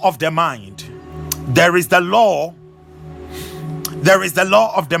law of the mind. There is the law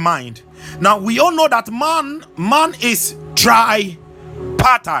of the mind. Now we all know that man is tripartite.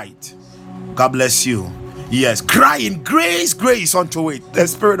 God bless you. Yes, crying grace, grace unto it. The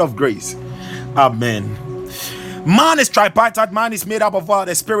spirit of grace. Amen. Man is tripartite. Man is made up of what?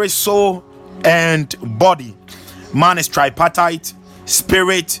 The spirit, soul, and body. Man is tripartite: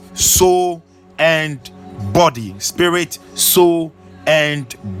 spirit, soul, and body. Spirit, soul,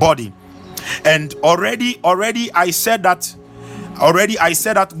 and body. And already I said that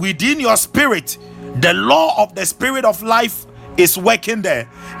within your spirit, the law of the spirit of life is working there.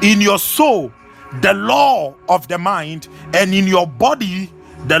 In your soul, the law of the mind, and in your body,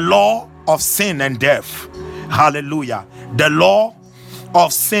 the law of sin and death. Hallelujah. The law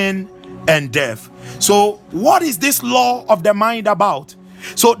of sin and death. So what is this law of the mind about?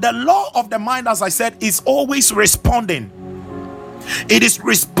 So the law of the mind, as I said, is always responding. It is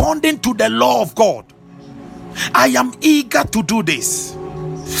responding to the law of God. I am eager to do this.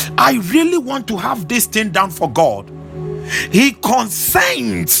 I really want to have this thing done for God. He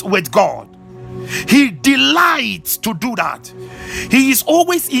consents with God. He delights to do that. He is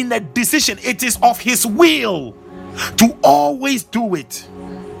always in a decision. It is of his will to always do it.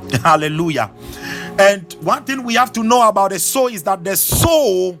 Hallelujah. And one thing we have to know about the soul is that the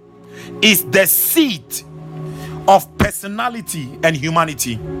soul is the seat of personality and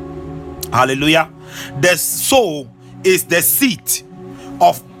humanity. Hallelujah. The soul is the seat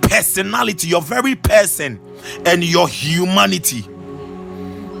of personality, your very person, and your humanity.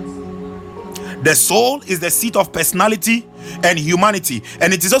 The soul is the seat of personality and humanity,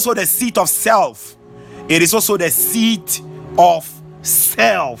 and it is also the seat of self. It is also the seat of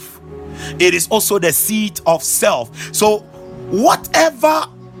self. It is also the seat of self. So whatever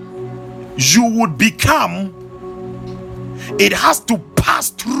you would become, it has to pass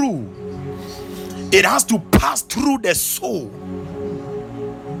through. It has to pass through the soul.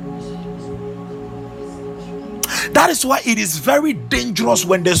 That is why it is very dangerous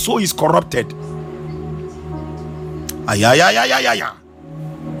when the soul is corrupted.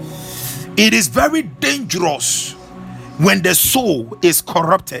 It is very dangerous when the soul is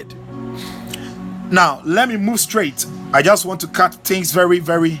corrupted. Now, let me move straight. I just want to cut things very,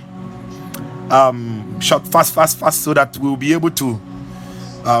 very short, fast, so that we'll be able to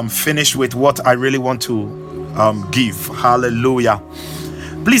finish with what I really want to give. Hallelujah.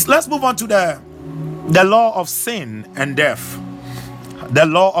 Please, let's move on to the law of sin and death. The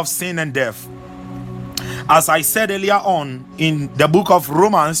law of sin and death. As I said earlier on in the book of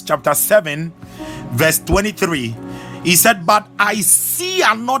Romans chapter 7 verse 23, he said, "But I see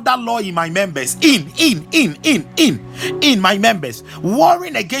another law in my members, in my members,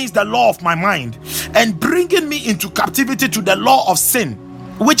 warring against the law of my mind, and bringing me into captivity to the law of sin,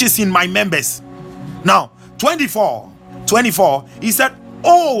 which is in my members." Now, 24, he said,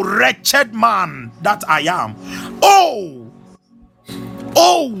 "Oh, wretched man that I am."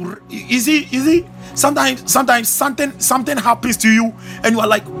 Oh, you see, sometimes something happens to you, and you are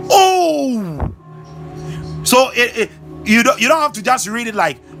like, oh. So you don't have to just read it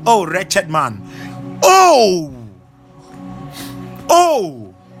like, "Oh, wretched man." Oh,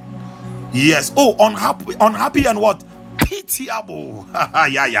 yes. Oh, unhappy and what? Pitiable.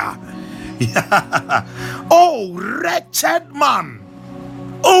 yeah. Oh, wretched man.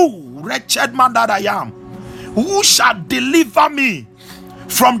 Oh, wretched man that I am. Who shall deliver me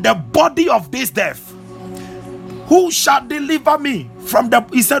from the body of this death? Who shall deliver me from the...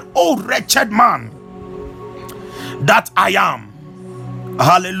 He said, "Oh, wretched man that I am."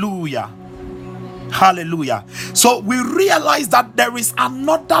 Hallelujah. Hallelujah. So we realize that there is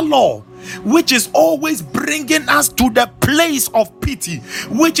another law which is always bringing us to the place of pity,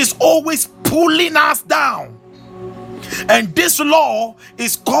 which is always pulling us down. And this law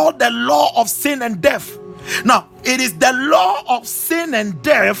is called the law of sin and death. Now, it is the law of sin and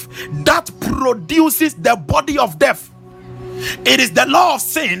death that produces the body of death. It is the law of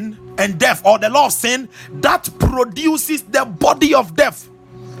sin and death, or the law of sin, that produces the body of death.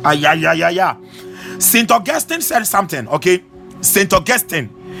 Saint Augustine said something, okay? Saint Augustine,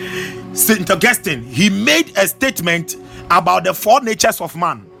 he made a statement about the four natures of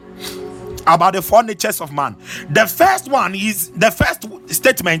man. About the four natures of man. The first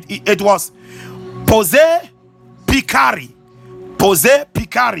statement, it was posse picari. Posse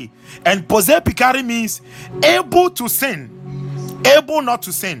picari. And posse picari means able to sin, able not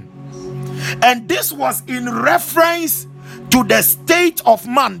to sin. And this was in reference to the state of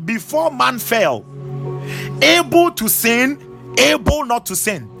man before man fell. Able to sin, able not to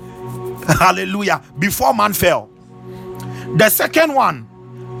sin. Hallelujah. Before man fell. The second one,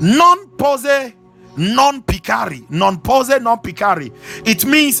 non posse non picari. Non posse non picari. It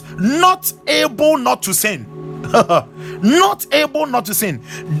means not able not to sin. Not able not to sin.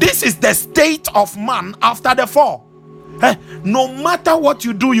 This is the state of man after the fall. No matter what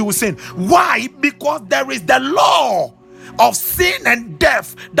you do, you will sin. Why? Because there is the law of sin and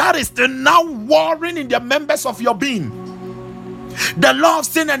death that is now warring in the members of your being. The law of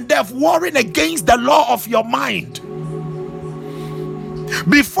sin and death warring against the law of your mind.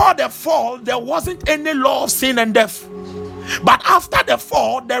 Before the fall, there wasn't any law of sin and death. But after the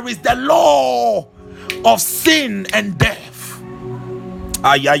fall, there is the law of sin and death.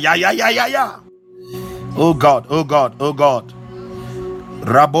 Oh God, oh God, oh God.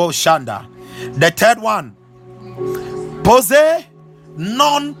 Rabo Shanda. The third one, posse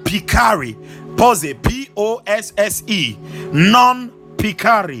non picari. Posse, P-O-S-S-E, non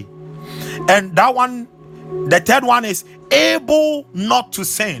picari. And that one, the third one is able not to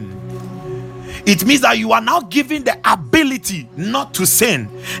sin. It means that you are now given the ability not to sin,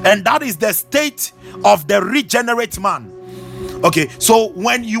 and that is the state of the regenerate man. Okay, so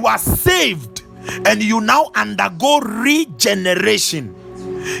when you are saved and you now undergo regeneration,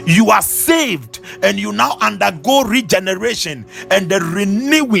 you are saved and you now undergo regeneration and the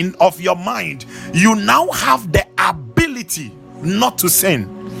renewing of your mind, you now have the ability not to sin.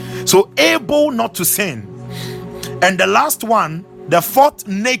 So able not to sin. And the last one, the fourth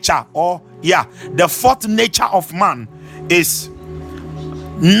nature, the fourth nature of man is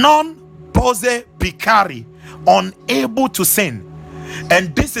non posse picari, unable to sin.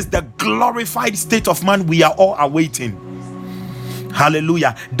 And this is the glorified state of man we are all awaiting.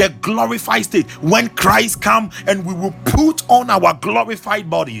 Hallelujah. The glorified state when Christ comes and we will put on our glorified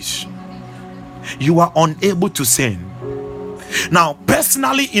bodies. You are unable to sin. Now,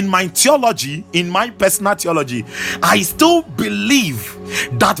 personally, in my personal theology, I still believe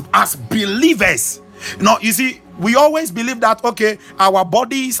that as believers, you see, we always believe that, okay, our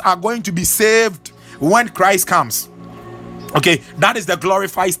bodies are going to be saved when Christ comes. Okay, that is the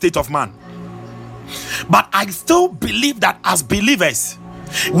glorified state of man. But I still believe that as believers,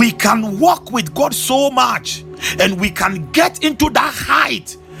 we can walk with God so much and we can get into that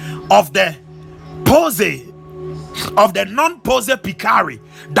height of the posse, of the non-posse picari,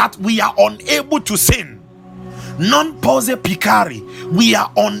 that we are unable to sin. Non-posse picari, we are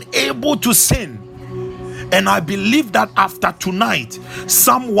unable to sin. And I believe that after tonight,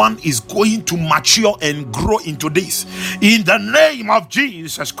 someone is going to mature and grow into this. In the name of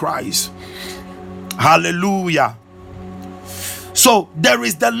Jesus Christ. Hallelujah. So there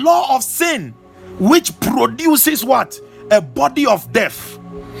is the law of sin, which produces what? A body of death.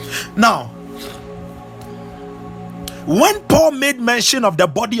 Now, when Paul made mention of the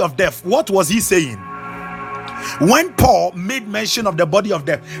body of death, what was he saying? When Paul made mention of the body of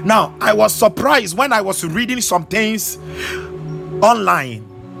death. Now, I was surprised when I was reading some things online,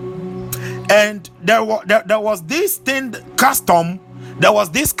 and there was this custom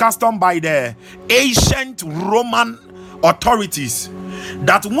by the ancient Roman authorities,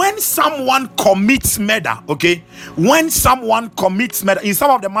 that when someone commits murder, in some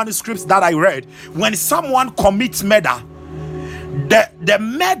of the manuscripts that I read, when someone commits murder, the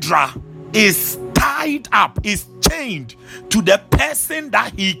murderer is tied up, is chained to the person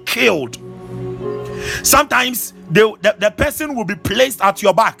that he killed. Sometimes the person will be placed at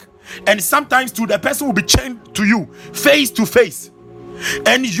your back, and sometimes the person will be chained to you face to face,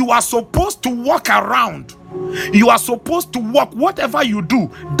 and you are supposed to walk around. You are supposed to walk. Whatever you do,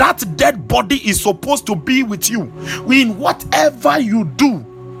 that dead body is supposed to be with you in whatever you do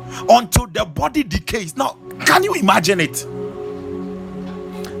until the body decays. Now, can you imagine it?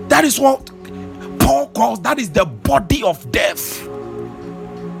 That is what Paul calls, that is the body of death.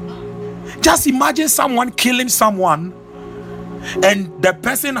 Just imagine someone killing someone, and the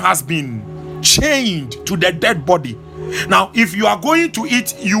person has been chained to the dead body. Now, if you are going to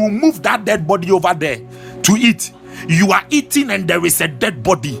eat, you move that dead body over there to eat. You are eating and there is a dead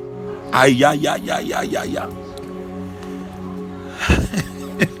body. Ay.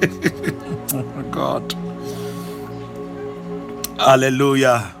 Oh my God.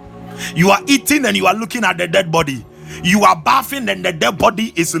 Hallelujah. You are eating and you are looking at the dead body. You are bathing and the dead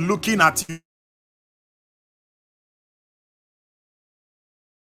body is looking at you.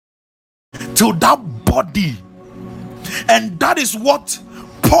 To that body. And that is what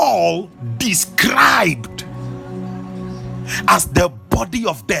Paul described as the body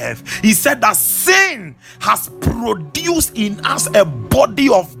of death. He said that sin has produced in us a body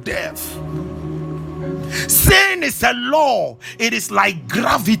of death. Sin is a law. It is like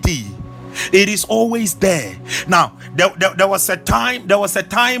gravity. It is always there. Now, there was a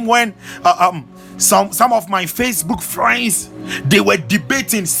time when some of my Facebook friends, they were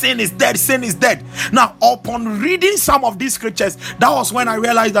debating sin is dead, sin is dead. Now, upon reading some of these scriptures, that was when I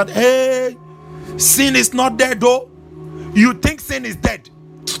realized that, hey, sin is not dead though. You think sin is dead,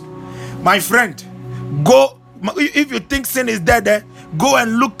 my friend? Go, if you think sin is dead, go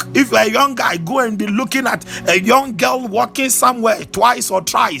and look. If you're a young guy, go and be looking at a young girl walking somewhere twice or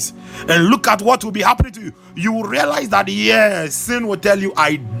thrice, and look at what will be happening to you. You will realize that, yes, sin will tell you,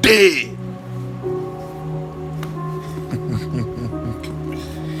 I dare.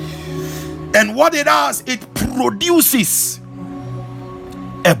 And what it does, it produces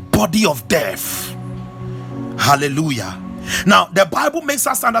a body of death. Hallelujah. Now, the Bible makes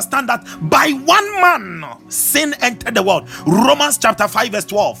us understand that by one man sin entered the world. Romans chapter 5 verse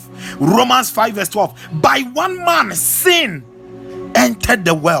 12. Romans 5 verse 12. By one man sin entered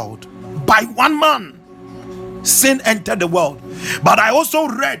the world. By one man sin entered the world. But I also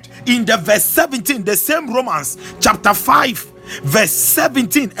read in the verse 17, the same Romans chapter 5 verse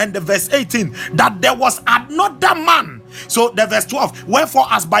 17 and the verse 18, that there was another man. So the verse 12, wherefore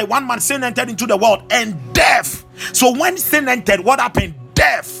as by one man sin entered into the world, and death. So when sin entered, what happened?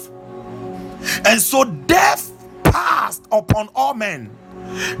 Death. And so death passed upon all men.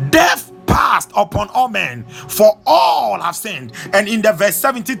 Death passed upon all men, for all have sinned. And in the verse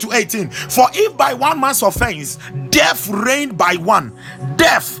 17 to 18, for if by one man's offense death reigned by one,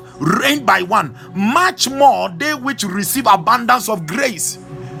 death reigned by one, much more they which receive abundance of grace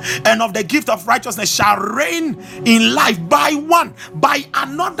and of the gift of righteousness shall reign in life by one, by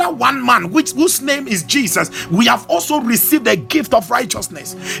another one man, whose name is Jesus. We have also received the gift of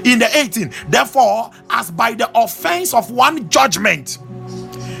righteousness. In the 18, therefore, as by the offense of one judgment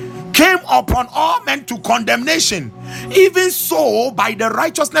came upon all men to condemnation, even so by the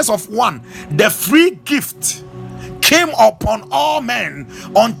righteousness of one the free gift came upon all men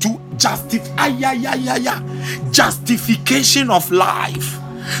unto justification of life.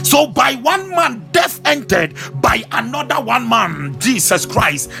 So by one man death entered, by another one man, Jesus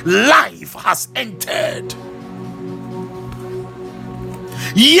Christ, life has entered.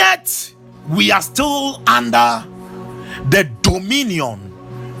 Yet we are still under the dominion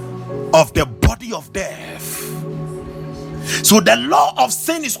of the body of death. So the law of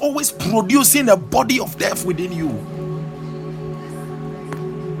sin is always producing a body of death within you.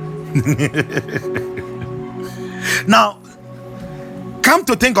 Now, come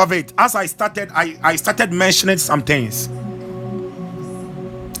to think of it, as I started mentioning some things.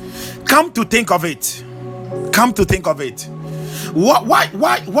 Come to think of it.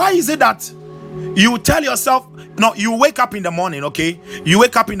 Why is it that you tell yourself, no, you wake up in the morning, okay? You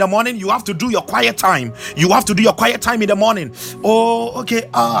wake up in the morning, you have to do your quiet time. You have to do your quiet time in the morning. Oh, okay.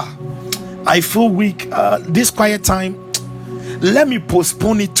 I feel weak. This quiet time, let me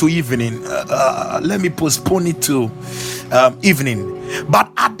postpone it to evening. Let me postpone it to evening.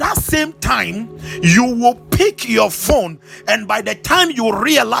 But at that same time, you will pick your phone, and by the time you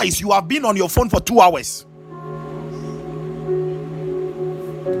realize you have been on your phone for 2 hours,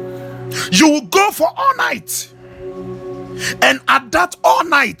 you will go for all night. And at that all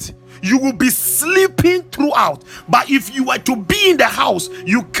night, you will be sleeping throughout. But if you were to be in the house,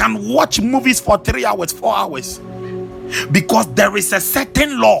 you can watch movies for 3 hours, 4 hours. Because there is a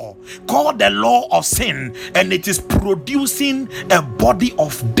certain law called the law of sin, and it is producing a body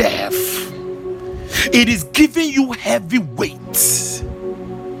of death. It is giving you heavy weight.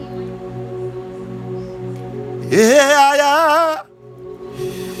 Yeah.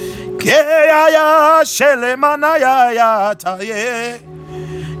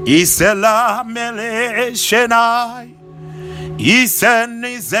 Isela mele shenai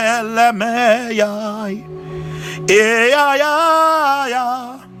isenizele meyai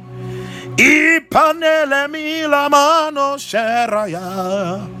ya ipanele mila mano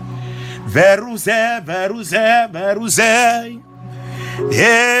sheraya Veruze, veruze, veruze.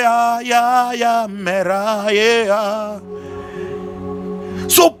 Yeah, mera, yeah.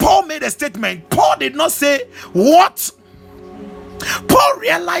 So Paul made a statement. Paul did not say what. Paul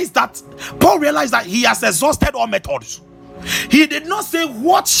realized that he has exhausted all methods. He did not say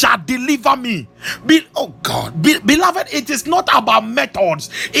what shall deliver me. Beloved, it is not about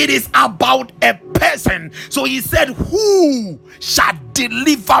methods, it is about a person. So he said, who shall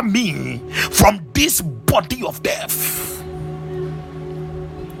deliver me from this body of death?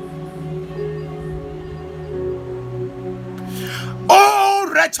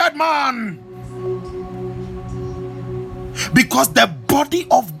 Oh, wretched man. Because the body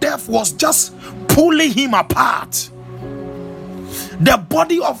of death was just pulling him apart. The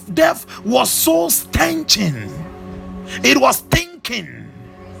body of death was so stenching. It was stinking.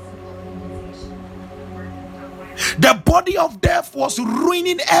 The body of death was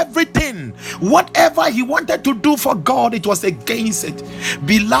ruining everything. Whatever he wanted to do for God, it was against it.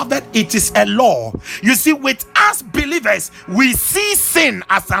 Beloved, it is a law. You see, with us believers, we see sin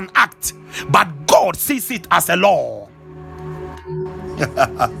as an act, but God sees it as a law.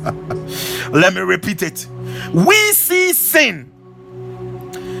 Let me repeat it. We see sin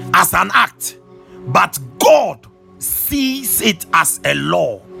as an act, but God sees it as a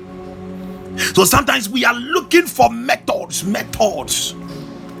law. So sometimes we are looking for methods.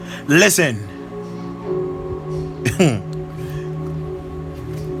 Listen.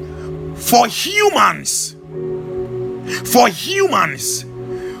 For humans,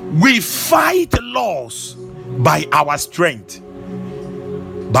 we fight laws by our strength.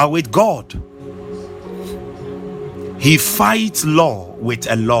 But with God, he fights law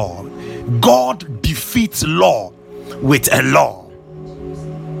with a law. God defeats law with a law.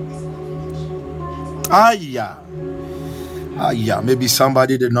 Maybe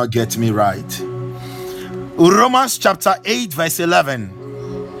somebody did not get me right. Romans chapter 8 verse 11.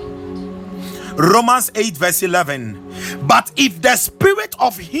 Romans 8 verse 11. But if the spirit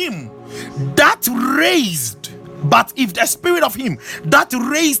of him that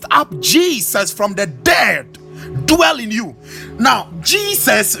raised up Jesus from the dead dwell in you. Now,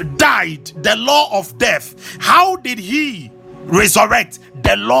 Jesus died, the law of death. How did he resurrect?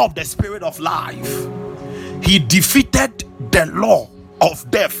 The law of the spirit of life. He defeated the law of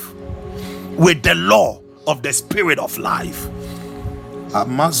death with the law of the spirit of life.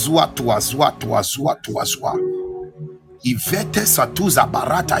 Ivete satuza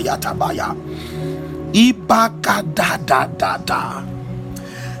barata yatabaya.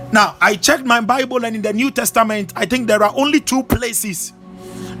 Now, I checked my Bible, and in the New Testament, I think there are only 2 places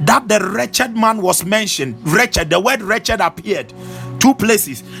that the wretched man was mentioned. Wretched, the word wretched appeared. 2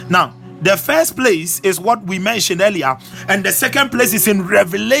 places. Now, the first place is what we mentioned earlier, and the second place is in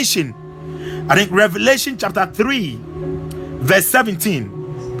Revelation. I think Revelation chapter 3 verse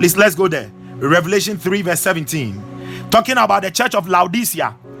 17. Please, let's go there. Revelation 3 verse 17, talking about the church of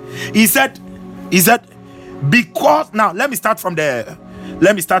Laodicea. He said because, now let me start from the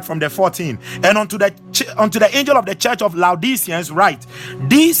 14. And unto the angel of the church of Laodiceans write,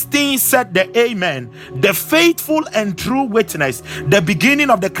 these things said the Amen, the faithful and true witness, the beginning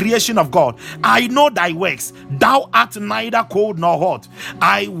of the creation of God. I know thy works, thou art neither cold nor hot.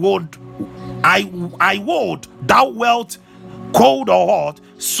 I would thou wert cold or hot.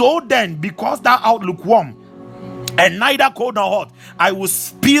 So then, because thou art lukewarm and neither cold nor hot, I will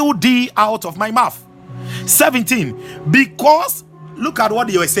spew thee out of my mouth. 17. Because, look at what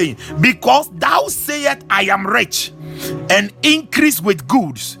you are saying. Because thou sayest, I am rich and increase with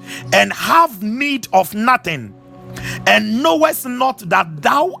goods, and have need of nothing, and knowest not that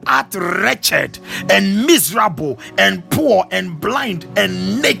thou art wretched and miserable and poor and blind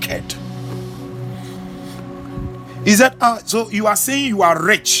and naked. Is that so? You are saying you are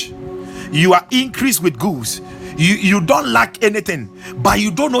rich, you are increased with goods, you don't lack anything, but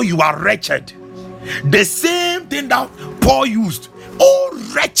you don't know you are wretched. The same thing that Paul used.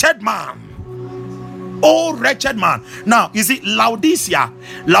 Oh, wretched man. Oh, wretched man. Now, you see, Laodicea,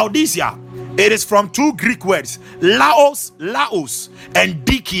 it is from 2 Greek words, Laos, and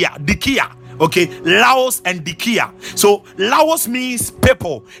Dikia. Okay, Laos and Dikia. So Laos means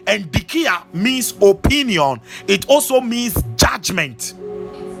people, and Dikia means opinion. It also means judgment.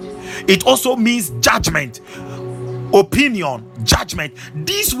 Opinion, judgment.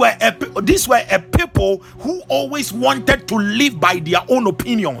 These were a people who always wanted to live by their own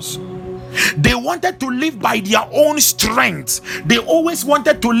opinions. They wanted to live by their own strength. They always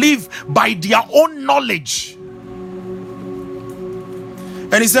wanted to live by their own knowledge.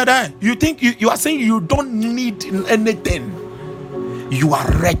 And he said, you think you are saying you don't need anything. You are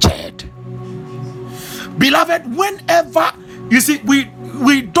wretched. Beloved, whenever you see,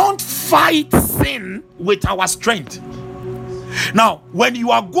 we don't fight sin with our strength. Now, when you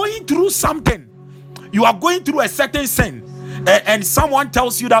are going through something, you are going through a certain sin, and someone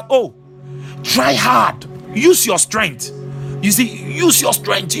tells you that, oh, try hard, use your strength. You see, use your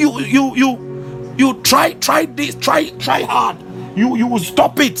strength. You try this, try hard. You will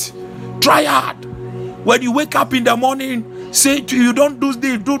stop it. Try hard. When you wake up in the morning, say to you, don't do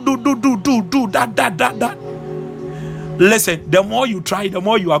this, do that. Listen, the more you try, the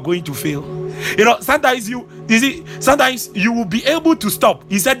more you are going to fail. You know, sometimes you see, sometimes you will be able to stop.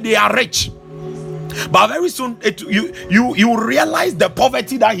 He said they are rich, but very soon you realize the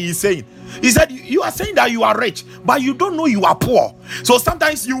poverty that he is saying. He said you are saying that you are rich, but you don't know you are poor. So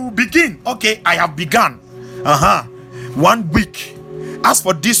sometimes you begin, okay, I have begun 1 week. As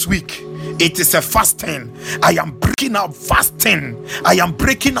for this week, it is a fasting. I am breaking out fasting. I am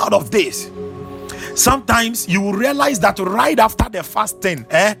breaking out of this. Sometimes you will realize that right after the fasting,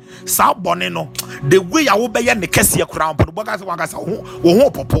 the way I will be in the case crown,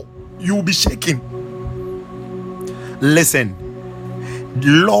 you will be shaking. Listen,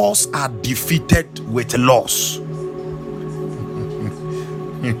 laws are defeated with laws.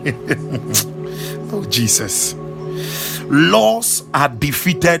 Oh Jesus. Laws are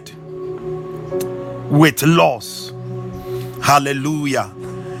defeated with laws. Hallelujah.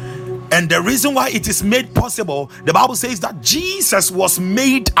 And the reason why it is made possible, the Bible says that Jesus was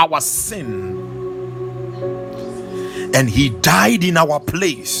made our sin, and he died in our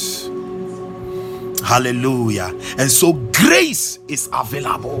place. Hallelujah. And so grace is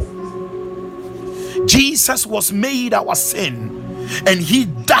available. Jesus was made our sin, and he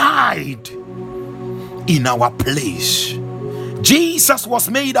died in our place. Jesus was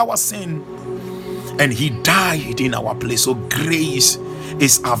made our sin, and he died in our place. So grace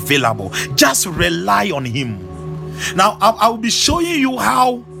is available. Just rely on him. Now I'll be showing you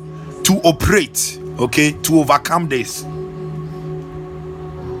how to operate, okay, to overcome this.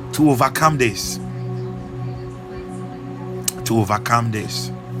 To overcome this.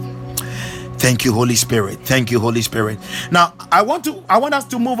 Thank you, Holy Spirit. Thank you, Holy Spirit. Now I want us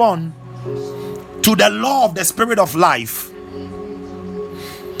to move on to the law of the Spirit of life.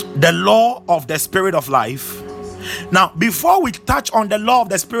 The law of the Spirit of life. Now, before we touch on the law of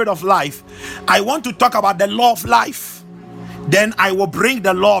the Spirit of life, I want to talk about the law of life. Then I will bring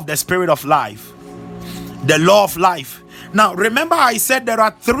the law of the Spirit of life. The law of life. Now, remember I said there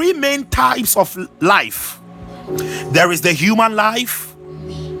are 3 main types of life. There is the human life,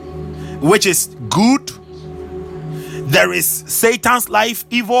 which is good. There is Satan's life,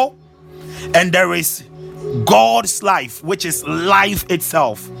 evil. And there is God's life, which is life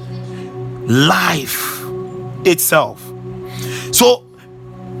itself. Life itself. So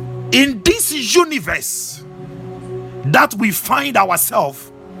in this universe that we find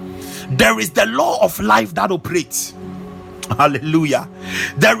ourselves, there is the law of life that operates. Hallelujah.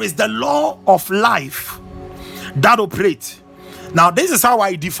 There is the law of life that operates. Now this is how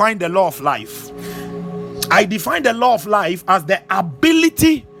I define the law of life. I define the law of life as the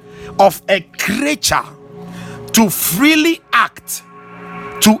ability of a creature to freely act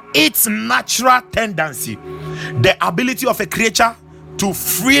to its natural tendency. The ability of a creature to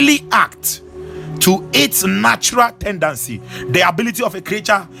freely act to its natural tendency. The ability of a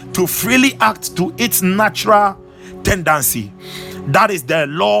creature to freely act to its natural tendency. That is the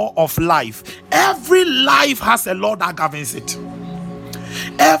law of life. Every life has a law that governs it.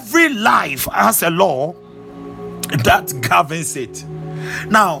 Every life has a law that governs it.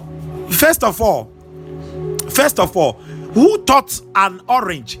 Now, first of all, who taught an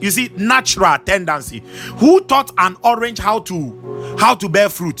orange? You see, natural tendency. Who taught an orange how to bear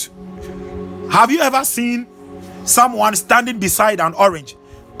fruit? Have you ever seen someone standing beside an orange?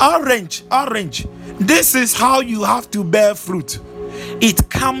 Orange. This is how you have to bear fruit. It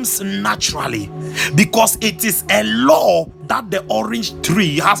comes naturally because it is a law that the orange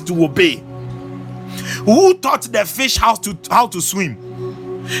tree has to obey. Who taught the fish how to swim?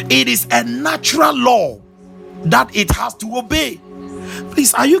 It is a natural law that it has to obey.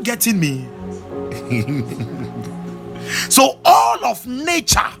 Please, are you getting me? So all of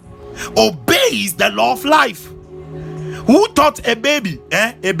nature obeys the law of life. Who taught a baby?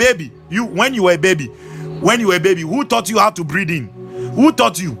 A baby. When you were a baby, who taught you how to breathe in? Who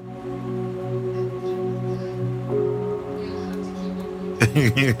taught you?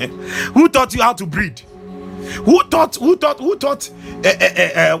 Who taught you how to breathe? Who taught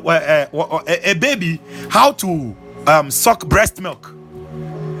a baby how to suck breast milk?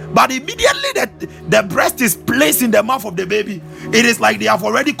 But immediately that the breast is placed in the mouth of the baby, it is like they have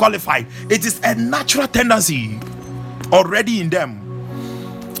already qualified. It is a natural tendency already in them.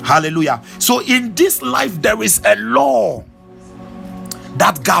 Hallelujah. So in this life there is a law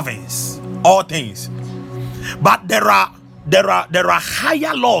that governs all things, but there are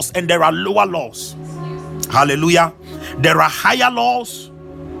higher laws and there are lower laws. Hallelujah. There are higher laws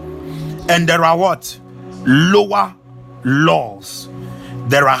and there are what? Lower laws.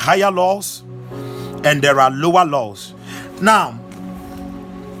 There are higher laws and there are lower laws. Now,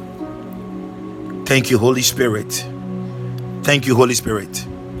 thank you, Holy Spirit. Thank you, Holy Spirit.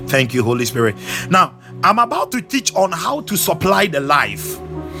 Thank you, Holy Spirit. Now, I'm about to teach on how to supply the life,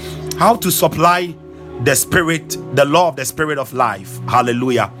 how to supply the spirit, the law of the spirit of life.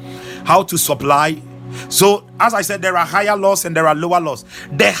 Hallelujah. How to supply. So, as I said, there are higher laws and there are lower laws.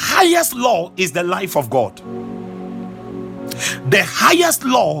 The highest law is the life of God. The highest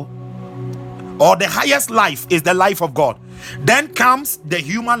law or the highest life is the life of God. Then comes the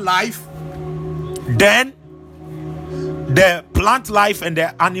human life, then the plant life and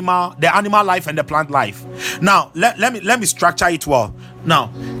the animal life and the plant life. Now let me structure it well. Now,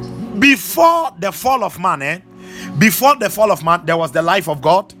 before the fall of man, before the fall of man, there was the life of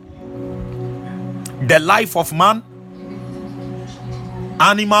God, the life of man,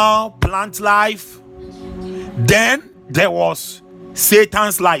 animal, plant life. Then there was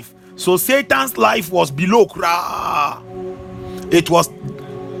Satan's life. So Satan's life was below. It was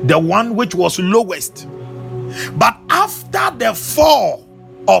the one which was lowest. But after the fall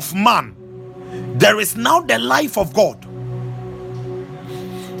of man, there is now the life of God.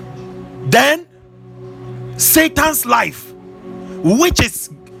 Then Satan's life, which is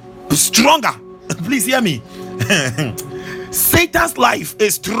stronger. Please hear me. Satan's life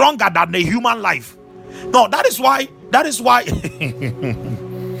is stronger than the human life. No, that is why that is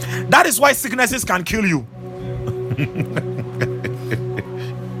why sicknesses can kill you.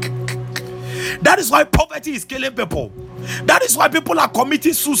 That is why poverty is killing people. That is why people are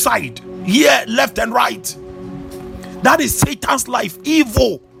committing suicide here, left and right. That is Satan's life,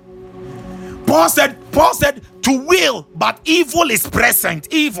 evil. Paul said to will, but evil is present.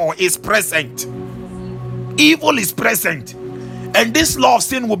 Evil is present. Evil is present. And this law of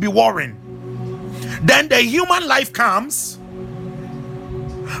sin will be warring. Then the human life comes.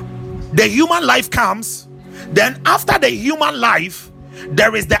 The human life comes. Then after the human life,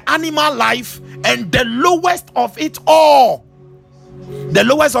 there is the animal life, and the lowest of it all. The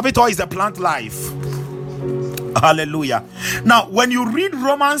lowest of it all is the plant life. Hallelujah. Now, when you read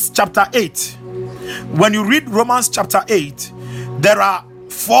Romans chapter 8, there are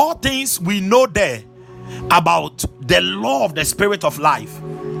 4 things we know there about the law of the spirit of life.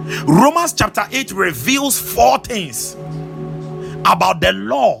 Romans chapter 8 reveals 4 things about the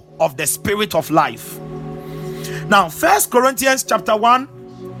law of the spirit of life. Now, 1 Corinthians chapter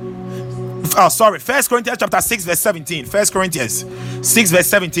 6 verse 17. 1 Corinthians 6 verse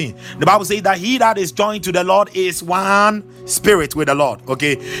 17. The Bible says that he that is joined to the Lord is one spirit with the Lord.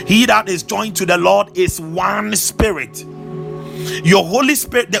 Okay, he that is joined to the Lord is one spirit. Your Holy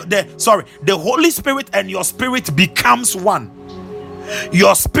Spirit, the Holy Spirit and your spirit becomes one.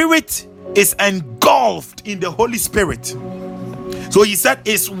 Your spirit is engulfed in the Holy Spirit. So he said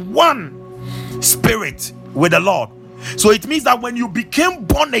it's one spirit with the Lord. So it means that when you became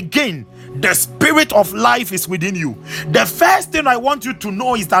born again, the spirit of life is within you. The first thing I want you to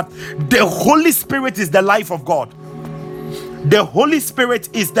know is that the Holy Spirit is the life of God. The Holy Spirit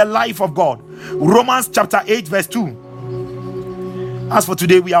is the life of God. Romans chapter 8 verse 2. As for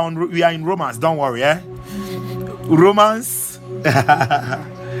today, we are in Romans. Don't worry, Romans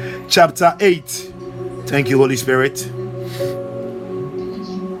chapter 8. Thank you, Holy Spirit.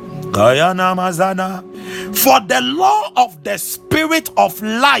 For the law of the spirit of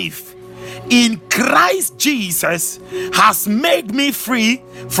life in Christ Jesus has made me free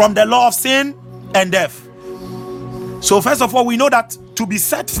from the law of sin and death. So first of all, we know that to be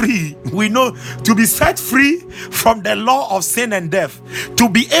set free, from the law of sin and death, to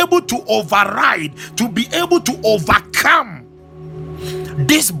be able to override, to be able to overcome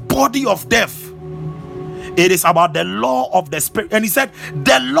this body of death, it is about the law of the spirit. And he said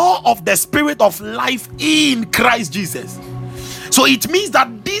the law of the spirit of life in Christ Jesus. So it means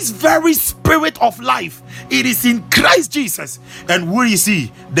that this very spirit of life, it is in Christ Jesus. And who is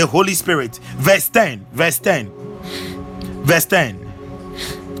he? The Holy Spirit. Verse 10.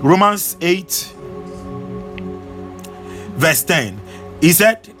 Romans 8 verse 10. He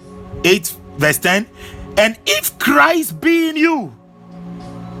said 8 verse 10. And if Christ be in you,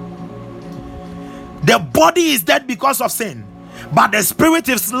 the body is dead because of sin, but the spirit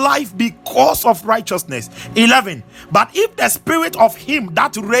is life because of righteousness. 11. But if the spirit of him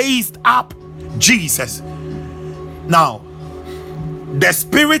that raised up Jesus, now the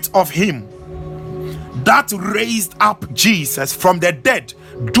spirit of him that raised up Jesus from the dead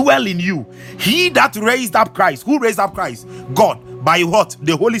dwell in you, he that raised up Christ. Who raised up Christ? God. By what?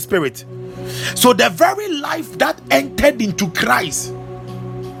 The Holy Spirit. So the very life that entered into Christ,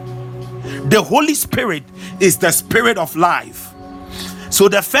 the Holy Spirit, is the spirit of life. So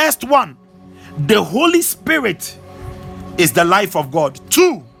the first one, the Holy Spirit, is the life of God.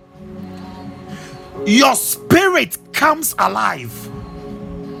 2, your spirit comes alive.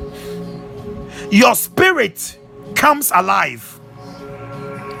 Your spirit comes alive.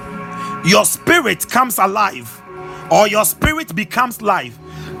 Your spirit comes alive, or your spirit becomes life.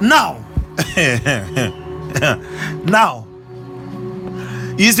 Now, now,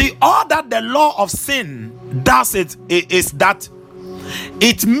 you see, all that the law of sin does is that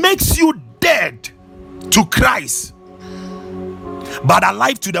it makes you dead to Christ, but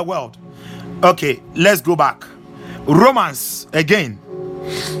alive to the world. Okay, let's go back. Romans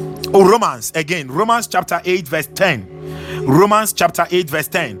chapter 8 verse 10. Romans chapter 8 verse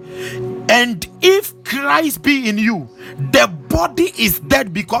 10. And if Christ be in you, the body is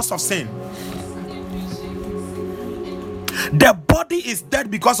dead because of sin. The body is dead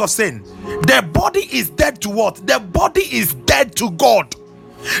because of sin. The body is dead to what? The body is dead to God.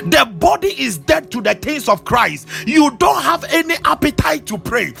 The body is dead to the things of Christ. You don't have any appetite to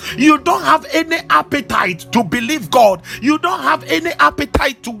pray. You don't have any appetite to believe God. You don't have any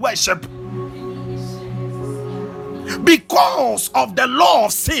appetite to worship. Because of the law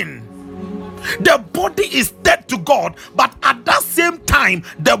of sin, the body is dead to God, but at that same time,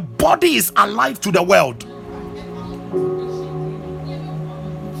 the body is alive to the world.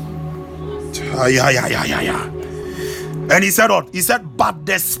 And he said what? He said, but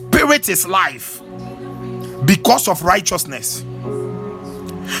the spirit is life because of righteousness.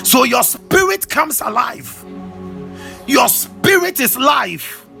 So your spirit comes alive. Your spirit is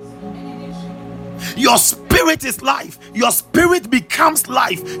life. Your spirit is life. Your spirit becomes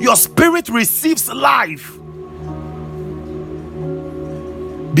life. Your spirit receives life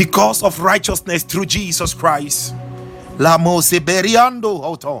because of righteousness through Jesus Christ. La moseberiando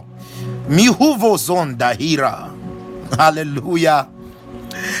auto mihuvo zonda hira. Hallelujah.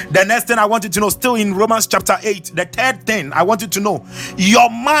 The next thing I want you to know, still in Romans chapter 8, the third thing I want you to know, your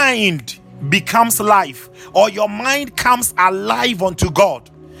mind becomes life, or your mind comes alive unto God.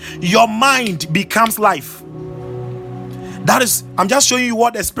 Your mind becomes life. That is, I'm just showing you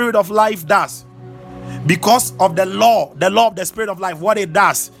what the spirit of life does because of the law of the spirit of life, what it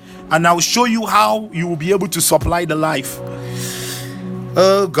does, and I'll show you how you will be able to supply the life.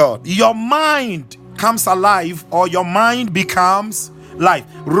 Oh God, your mind comes alive, or your mind becomes life.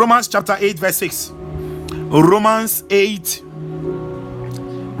 Romans chapter 8 verse 6. Romans 8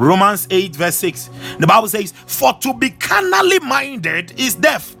 verse 6. The Bible says, for to be carnally minded is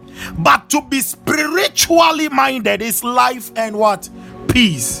death, but to be spiritually minded is life and what?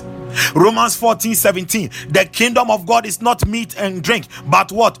 Peace. Romans 14:17. The kingdom of God is not meat and drink,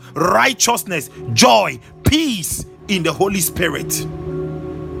 but what? Righteousness, joy, peace in the Holy Spirit.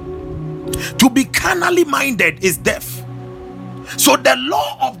 To be carnally minded is death. So the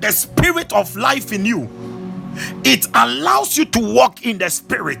law of the spirit of life in you, it allows you to walk in the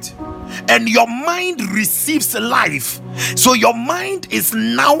spirit, and your mind receives life. So your mind is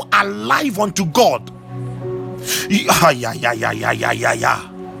now alive unto God.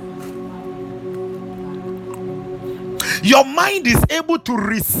 Your mind is able to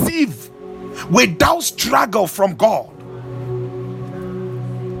receive without struggle from God.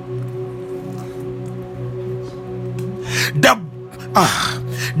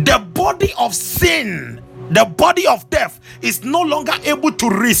 The body of sin, the body of death, is no longer able to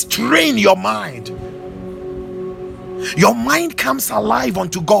restrain your mind. Your mind comes alive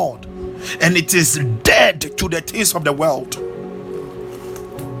unto God, and it is dead to the things of the world.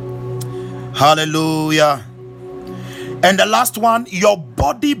 Hallelujah. And the last one, your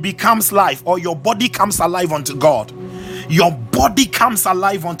body becomes life, or your body comes alive unto God. Your body comes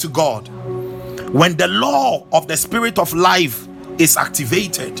alive unto God when the law of the spirit of life is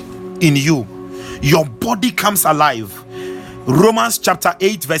activated in you. Your body comes alive. Romans chapter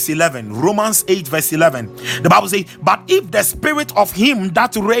 8 verse 11. Romans 8 verse 11. The Bible says, but if the spirit of him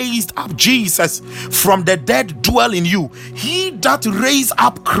that raised up Jesus from the dead dwell in you, he that raised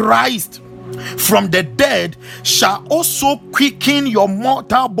up Christ from the dead shall also quicken your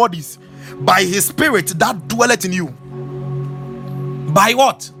mortal bodies by his spirit that dwelleth in you. By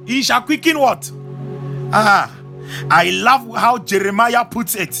what? He shall quicken what? I love how Jeremiah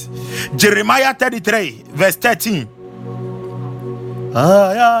puts it. Jeremiah 33 verse 13.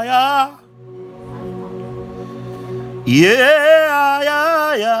 Yeah.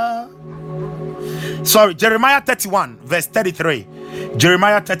 Sorry, Jeremiah 31 verse 33.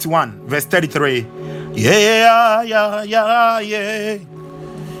 Jeremiah 31 verse 33. Yeah.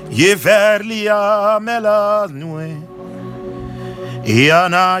 Ye verlia mela nue.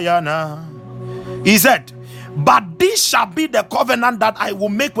 Yana. He said, but this shall be the covenant that I will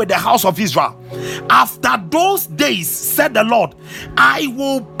make with the house of Israel. After those days, said the Lord, I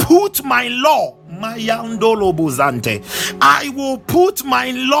will put my law, I will put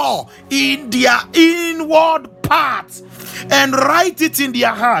my law in their inward parts and write it in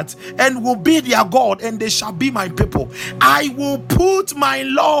their hearts, and will be their God, and they shall be my people. I will put my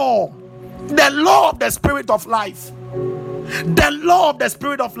law, the law of the Spirit of life, the law of the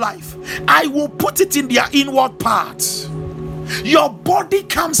Spirit of life, I will put it in their inward parts. Your body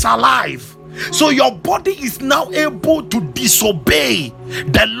comes alive, so your body is now able to disobey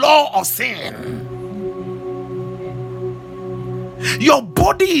the law of sin. Your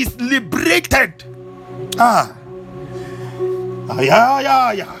body is liberated.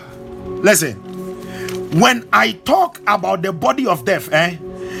 Listen, when I talk about the body of death,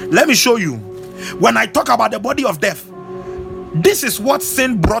 let me show you. When I talk about the body of death, this is what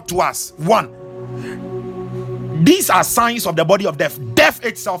sin brought to us. One, these are signs of the body of death. Death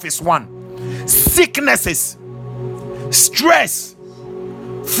itself is one. Sicknesses, stress,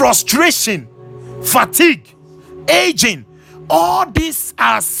 frustration, fatigue, aging, all these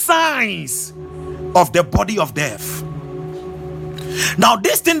are signs of the body of death. Now,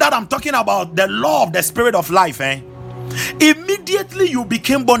 this thing that I'm talking about, the law of the Spirit of life, immediately you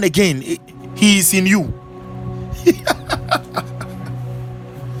became born again, he is in you.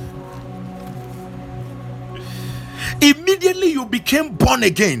 Immediately you became born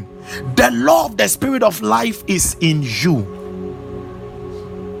again, the law of the Spirit of life is in you.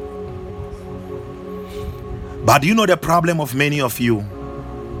 But you know the problem of many of you?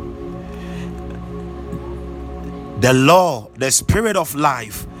 The law, the Spirit of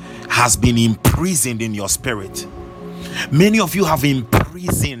life has been imprisoned in your spirit. Many of you have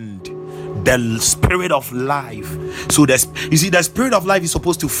imprisoned the Spirit of life. So you see, the Spirit of life is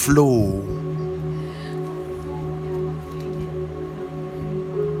supposed to flow.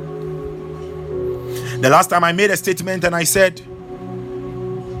 The last time I made a statement and I said,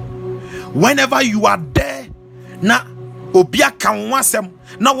 whenever you are there, na obia kan wasem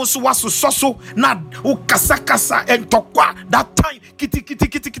na wo so waso na ukasa and tokwa, that time kiti.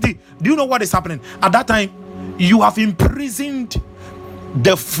 Do you know what is happening? At that time, you have imprisoned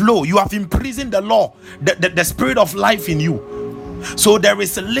the flow, you have imprisoned the law, the Spirit of life in you. So there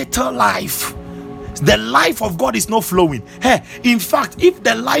is a little life. The life of God is not flowing. Hey, in fact, if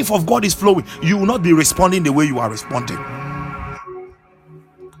the life of God is flowing, you will not be responding the way you are responding.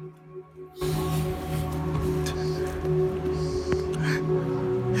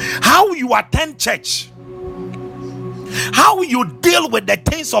 How you attend church, how you deal with the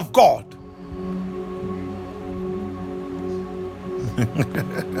things of God.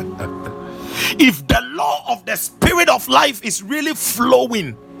 If the law of the Spirit of life is really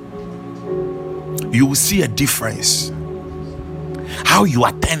flowing, you will see a difference. How you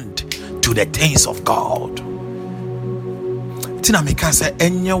attend to the things of God.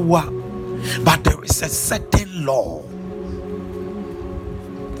 But there is a certain law.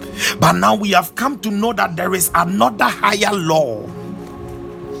 But now we have come to know that there is another higher law.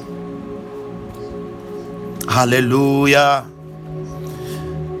 Hallelujah.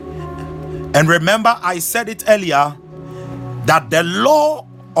 And remember, I said it earlier, that the law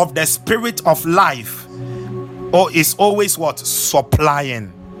of the Spirit of life is always what?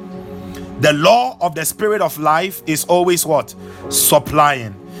 Supplying. The law of the Spirit of life is always what?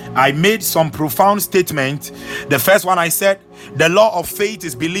 Supplying. I made some profound statements. The first one I said, the law of faith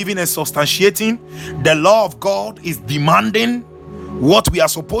is believing and substantiating. The law of God is demanding what we are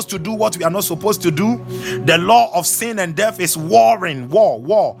supposed to do, what we are not supposed to do. The law of sin and death is warring,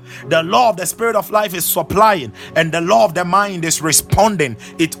 war. The law of the Spirit of life is supplying, and the law of the mind is responding.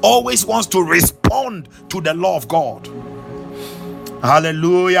 It always wants to respond to the law of God.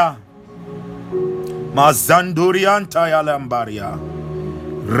 Hallelujah.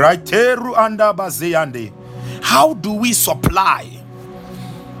 How do we supply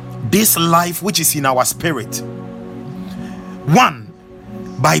this life which is in our spirit? One,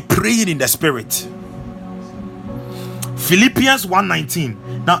 by praying in the Spirit. Philippians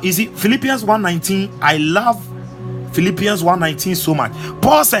 1:19. Now, you see, Philippians 1:19, I love Philippians 1:19 so much.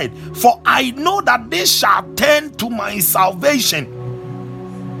 Paul said, for I know that they shall tend to my salvation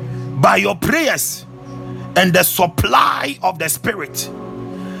by your prayers and the supply of the Spirit.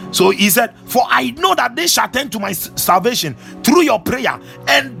 So he said, for I know that they shall tend to my salvation through your prayer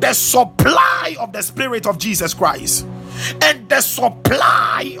and the supply of the Spirit of Jesus Christ. And the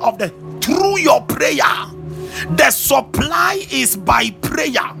supply of the, through your prayer. The supply is by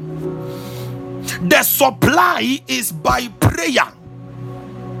prayer. The supply is by prayer.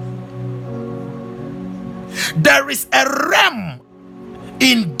 There is a realm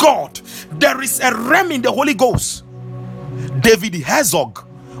in God. There is a realm in the Holy Ghost. David Herzog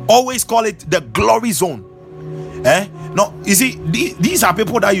always call it the glory zone. No, you see, these are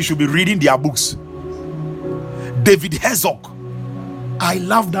people that you should be reading their books. David Herzog, I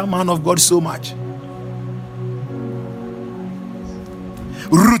love that man of God so much.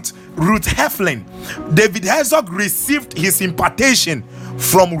 Ruth Heflin. David Herzog received his impartation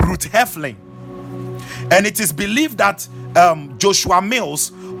from Ruth Heflin, and it is believed that Joshua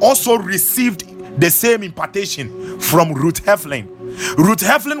Mills also received the same impartation from Ruth Heflin. Ruth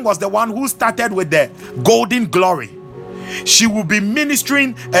Heflin was the one who started with the golden glory. She will be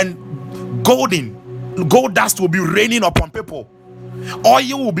ministering, and gold dust will be raining upon people.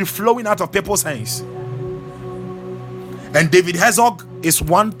 Oil will be flowing out of people's hands. And David Herzog is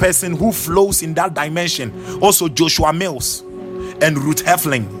one person who flows in that dimension. Also Joshua Mills and Ruth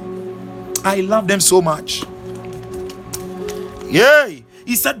Heflin. I love them so much. Yay!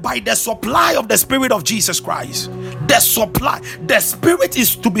 He said, by the supply of the Spirit of Jesus Christ. The supply. The Spirit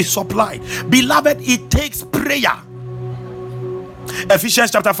is to be supplied. Beloved, it takes prayer.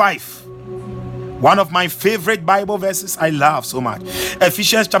 Ephesians chapter 5. One of my favorite Bible verses I love so much.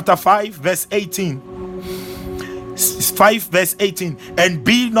 Ephesians chapter 5 verse 18. 5 verse 18. And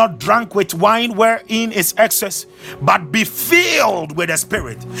be not drunk with wine wherein is excess, but be filled with the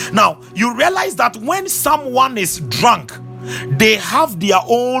Spirit. Now, you realize that when someone is drunk, they have their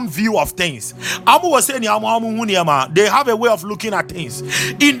own view of things. They have a way of looking at things.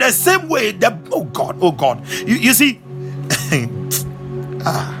 In the same way, oh God. You see,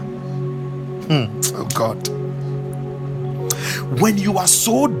 oh God. When you are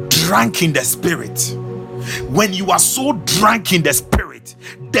so drunk in the Spirit,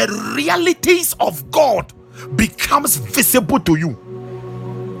 the realities of God becomes visible to you.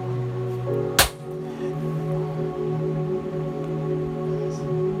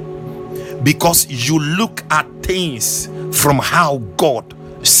 Because you look at things from how God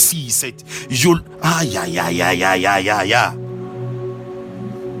sees it.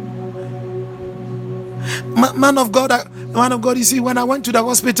 Man of God, you see, when I went to the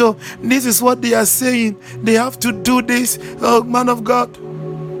hospital, this is what they are saying. They have to do this. Oh, man of God.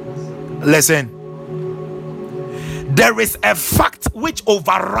 Listen. There is a fact which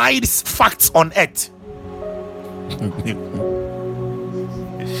overrides facts on earth.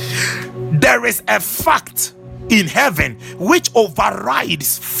 There is a fact in heaven which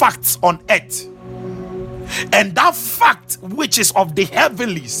overrides facts on earth. And that fact which is of the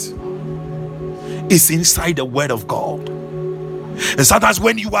heavenlies is inside the word of God. And sometimes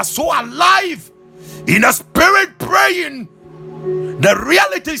when you are so alive in the Spirit praying, the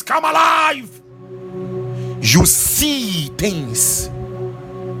realities come alive. You see things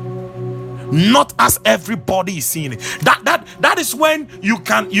not as everybody is seeing it. That is when you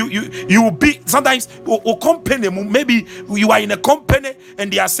will be sometimes a company. Maybe you are in a company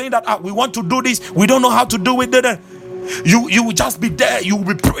and they are saying that we want to do this, we don't know how to do it. You will just be there. You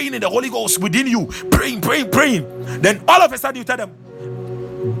will be praying in the Holy Ghost within you, praying. Then all of a sudden you tell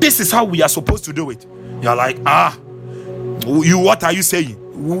them, this is how we are supposed to do it. You're like, what are you saying?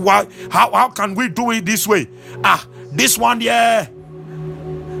 How can we do it this way? This one, yeah.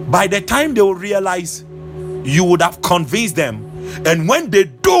 By the time they will realize, you would have convinced them. And when they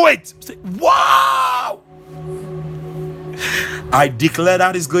do it, say, wow! I declare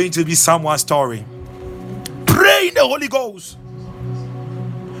that is going to be someone's story. Pray in the Holy Ghost.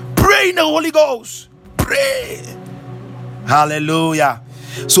 Pray in the Holy Ghost. Pray. Hallelujah.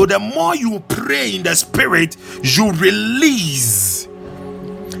 So the more you pray in the Spirit, you release.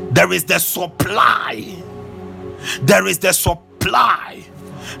 There is the supply. There is the supply.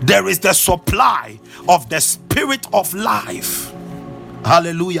 There is the supply of the Spirit of life.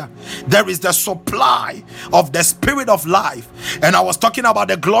 Hallelujah. There is the supply of the Spirit of life. And I was talking about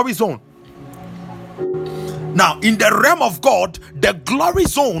the glory zone. Now, in the realm of God, the glory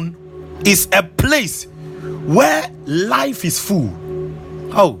zone is a place where life is full.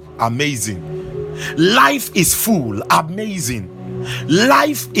 Oh, amazing. Life is full. Amazing.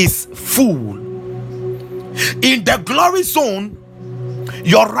 Life is full. In the glory zone,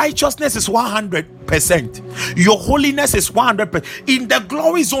 your righteousness is 100%. Your holiness is 100%. In the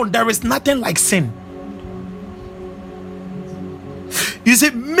glory zone, there is nothing like sin. You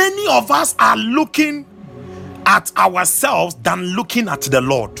see, many of us are looking at ourselves than looking at the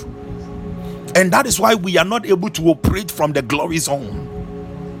Lord. And that is why we are not able to operate from the glory zone.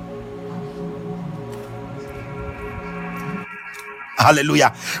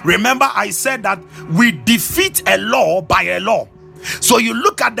 Hallelujah. Remember, I said that we defeat a law by a law. So you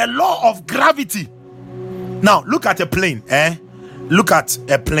look at the law of gravity. Now look at a plane. Look at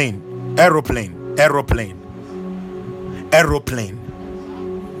a plane. Aeroplane.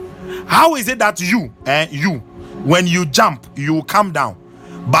 How is it that you when you jump, you come down,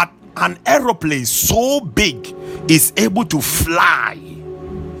 but an aeroplane so big is able to fly?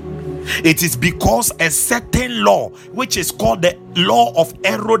 It is because a certain law, which is called the law of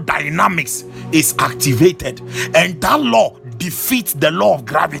aerodynamics, is activated, and that law defeats the law of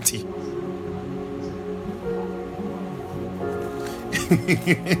gravity.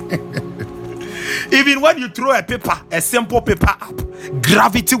 Even when you throw a simple paper up,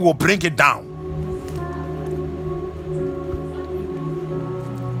 gravity will bring it down.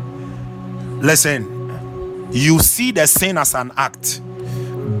 Listen, you see the sin as an act,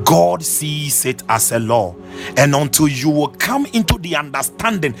 God sees it as a law. And until you will come into the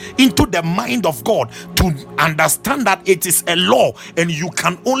understanding, into the mind of God, to understand that it is a law and you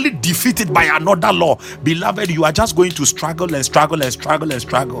can only defeat it by another law, beloved, you are just going to struggle and struggle and struggle and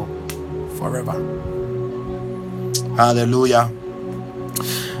struggle forever. Hallelujah.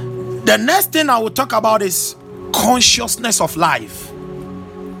 The next thing I will talk about is consciousness of life.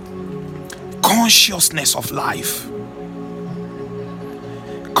 Consciousness of life.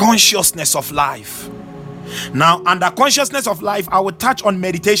 Consciousness of life. Now, under consciousness of life, I will touch on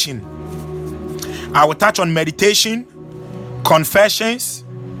meditation. I will touch on meditation, confessions,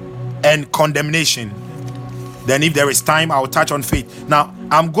 and condemnation. Then, if there is time, I will touch on faith. Now,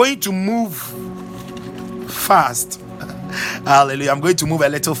 I'm going to move fast. Hallelujah. I'm going to move a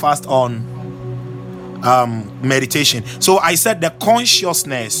little fast on meditation. So, I said the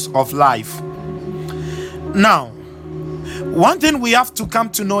consciousness of life. Now, one thing we have to come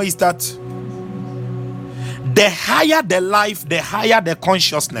to know is that the higher the life, the higher the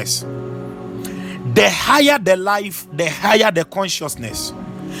consciousness. The higher the life, the higher the consciousness.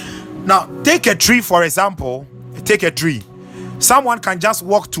 Now, take a tree, for example. Take a tree. Someone can just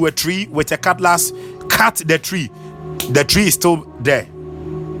walk to a tree with a cutlass, cut the tree. The tree is still there.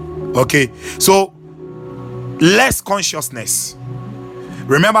 Okay, so less consciousness.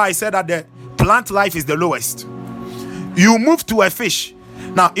 Remember, I said that the plant life is the lowest. You move to a fish.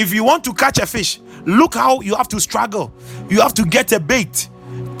 Now, if you want to catch a fish, look how you have to struggle. You have to get a bait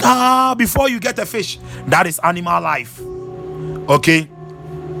before you get a fish. That is animal life. Okay.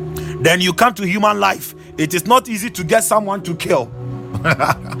 Then you come to human life. It is not easy to get someone to kill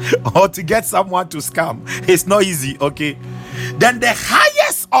or to get someone to scam. It's not easy. Okay. Then the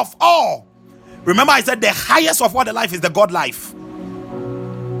highest of all. Remember, I said the highest of all the life is the God life.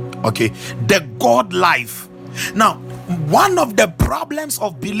 Okay. The God life. Now, one of the problems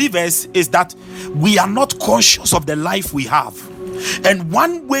of believers is that we are not conscious of the life we have. And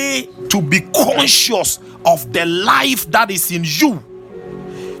one way to be conscious of the life that is in you,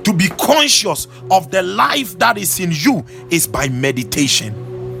 to be conscious of the life that is in you, is by meditation.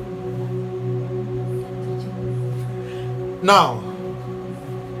 Now,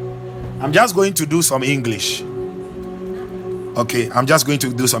 I'm just going to do some English. Okay, I'm just going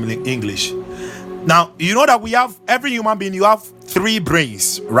to do some English. Now, you know that we have, every human being, you have 3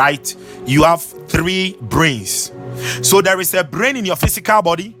 brains, right? You have 3 brains. So there is a brain in your physical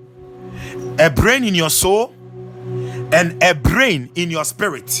body, a brain in your soul, and a brain in your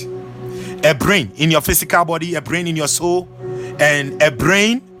spirit. A brain in your physical body, a brain in your soul, and a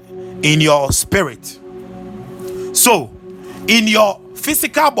brain in your spirit. So, in your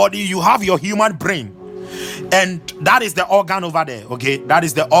physical body, you have your human brain, and that is the organ over there, okay? That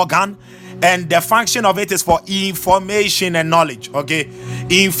is the organ. And the function of it is for information and knowledge. Okay,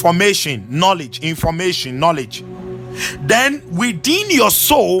 information, knowledge, information, knowledge. Then within your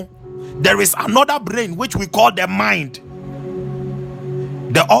soul, there is another brain which we call the mind.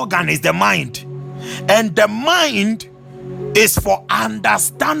 The organ is the mind, and the mind is for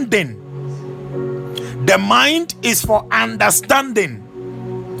understanding. The mind is for understanding.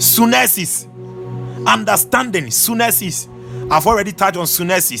 Sunesis, understanding, sunesis. I've already touched on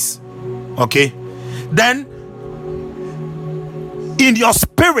sunesis. Okay, then in your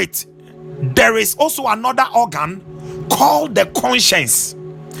spirit there is also another organ called the conscience.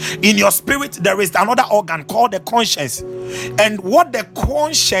 In your spirit, there is another organ called the conscience. And what the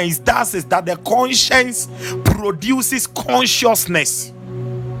conscience does is that the conscience produces consciousness.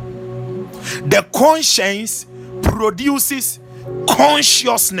 The conscience produces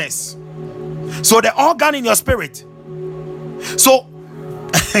consciousness. So the organ in your spirit. So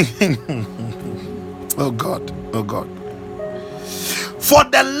oh God. For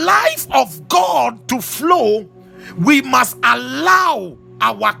the life of God to flow, we must allow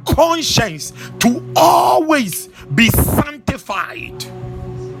our conscience to always be sanctified.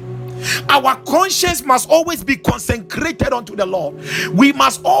 Our conscience must always be consecrated unto the Lord. We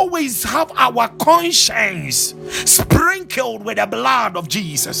must always have our conscience sprinkled with the blood of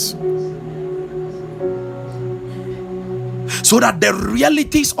Jesus, so that the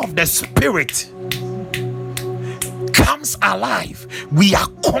realities of the Spirit comes alive. We are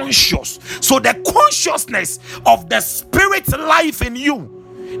conscious. So the consciousness of the Spirit's life in you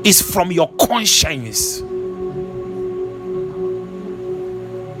is from your conscience.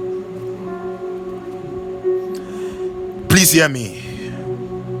 Please hear me.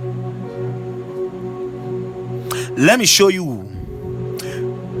 Let me show you.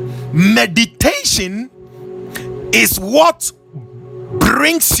 Meditation is what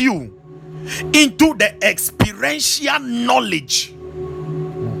brings you into the experiential knowledge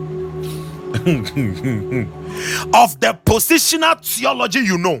of the positional theology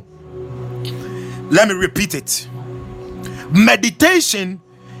you know. Let me repeat it. Meditation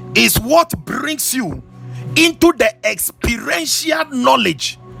is what brings you into the experiential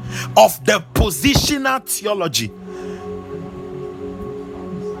knowledge of the positional theology.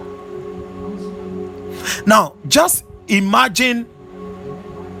 Now, just imagine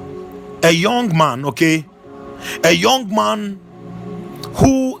a young man, okay? A young man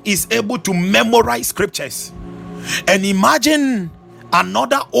who is able to memorize scriptures. And imagine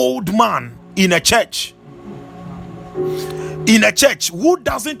another old man in a church. In a church who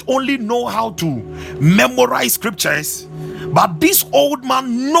doesn't only know how to memorize scriptures, but this old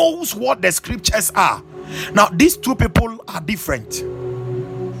man knows what the scriptures are. Now, these two people are different.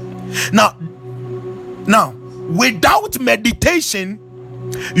 Now, without meditation,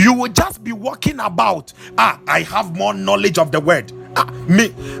 you will just be walking about. I have more knowledge of the word.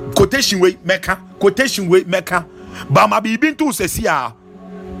 Me quotation way maker. But my baby too says,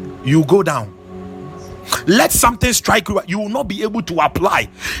 you go down. Let something strike you. You will not be able to apply.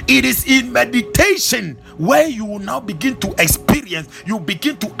 It is in meditation where you will now begin to experience. You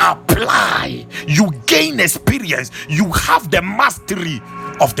begin to apply. You gain experience. You have the mastery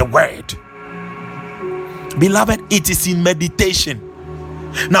of the word. Beloved, it is in meditation.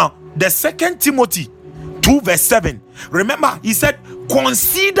 Now, the 2 Timothy 2 verse 7. Remember, he said,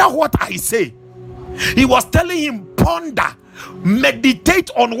 consider what I say. He was telling him, ponder,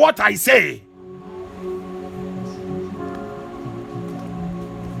 meditate on what I say.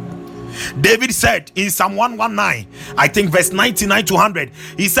 David said in Psalm 119, I think verse 99 to 100,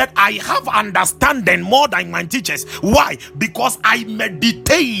 he said, I have understanding more than my teachers. Why? Because I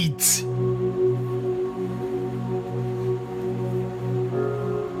meditate.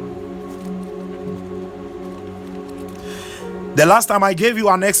 The last time I gave you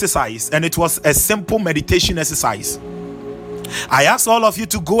an exercise, and it was a simple meditation exercise. I asked all of you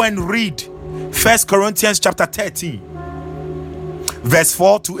to go and read 1 Corinthians chapter 13 verse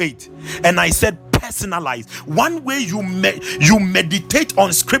 4 to 8, and I said personalize. One way you meditate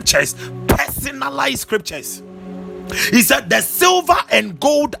on scriptures, personalize scriptures. He said, the silver and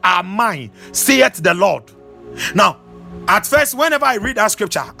gold are mine, saith the Lord. Now, at first, whenever I read that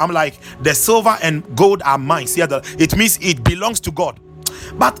scripture, I'm like, the silver and gold are mine. See, it means it belongs to God.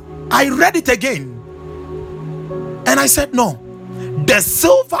 But I read it again, and I said, no, the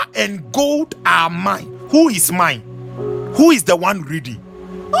silver and gold are mine. Who is mine? Who is the one reading?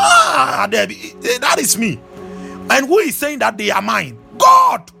 That is me. And who is saying that they are mine?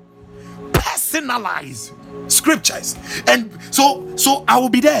 God. Personalize scriptures. And so I will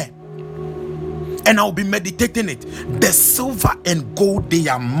be there, and I'll be meditating it. The silver and gold, they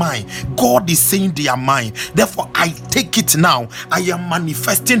are mine. God is saying they are mine. Therefore, I take it now. I am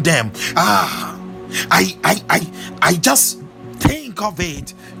manifesting them. I just think of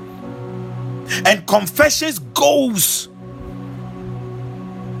it. And confessions goes.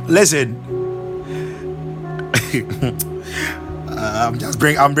 Listen.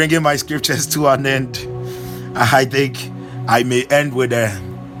 I'm bringing my scriptures to an end. I think I may end with a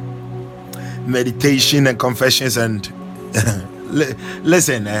meditation and confessions. And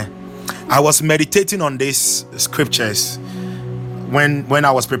listen, I was meditating on these scriptures when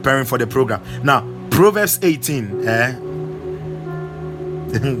I was preparing for the program. Now, Proverbs 18,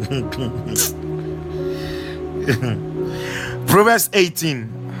 Proverbs 18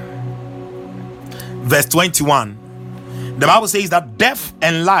 verse 21. The Bible says that death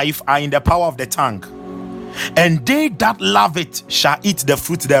and life are in the power of the tongue, and they that love it shall eat the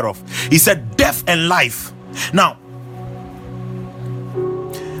fruit thereof. He said death and life. Now,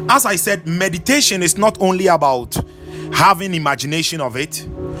 as I said, meditation is not only about having imagination of it,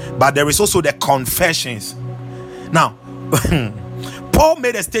 but there is also the confessions. Now, Paul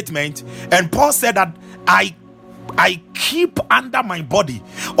made a statement, and Paul said that I keep under my body,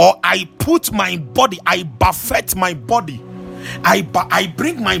 or I put my body, I buffet my body, I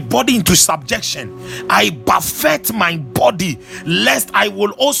bring my body into subjection, I buffet my body, lest I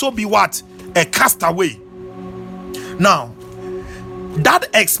will also be what? A castaway. Now, that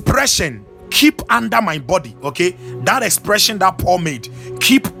expression, keep under my body, okay, that expression that Paul made,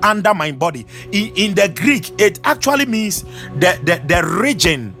 keep under my body, in the Greek, it actually means the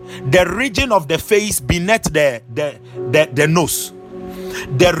region of the face beneath the nose,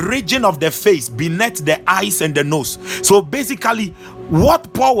 the region of the face beneath the eyes and the nose. So basically,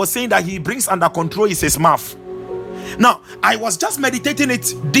 what Paul was saying that he brings under control is his mouth. Now, I was just meditating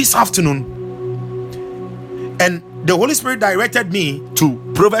it this afternoon, and the Holy Spirit directed me to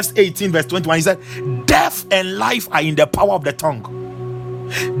Proverbs 18 verse 21. He said, death and life are in the power of the tongue.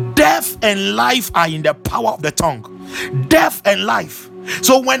 Death and life are in the power of the tongue. Death and life.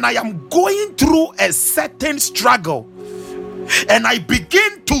 So when I am going through a certain struggle and I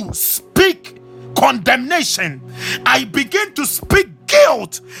begin to speak condemnation, I begin to speak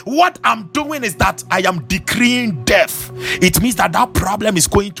guilt, what I'm doing is that I am decreeing death. It means that that problem is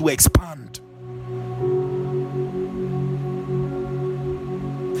going to expand.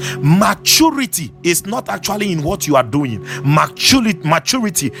 Maturity is not actually in what you are doing.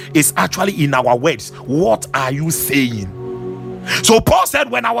 Maturity is actually in our words. What are you saying? So Paul said,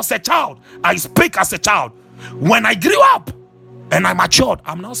 when I was a child, I speak as a child. When I grew up and I matured,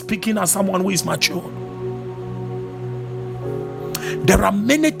 I'm now speaking as someone who is mature. There are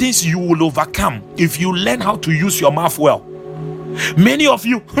many things you will overcome if you learn how to use your mouth well. Many of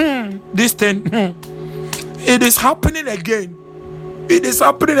you, this thing, it is happening again. It is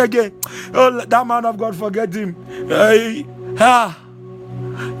happening again. Oh, that man of God, forget him.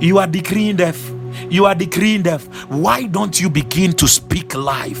 You are decreeing death. You are decreeing death. Why don't you begin to speak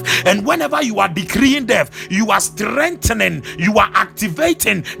life? And whenever you are decreeing death, you are strengthening, you are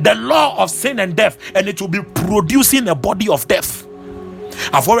activating the law of sin and death, and it will be producing a body of death.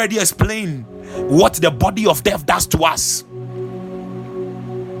 I've already explained what the body of death does to us.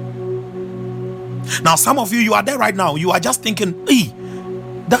 Now, some of you are there right now. You are just thinking,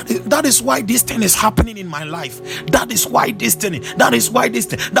 that is why this thing is happening in my life. That is why this thing. That is why this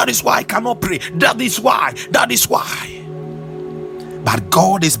thing. That is why I cannot pray. That is why. But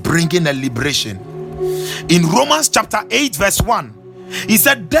God is bringing a liberation. In Romans chapter 8 verse 1, he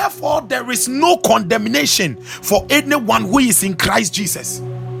said, therefore there is no condemnation for anyone who is in Christ Jesus.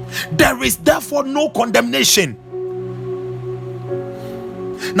 There is therefore no condemnation.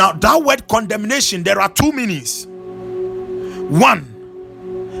 Now, that word condemnation, there are two meanings. One,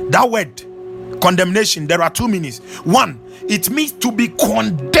 that word condemnation, there are two meanings. One, it means to be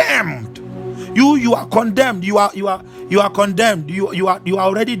condemned. You are condemned. You are condemned. You are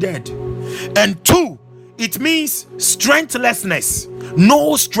already dead. And two, it means strengthlessness.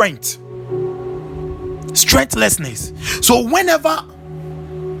 No strength. Strengthlessness. So whenever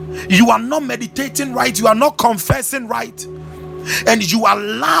you are not meditating right, you are not confessing right, and you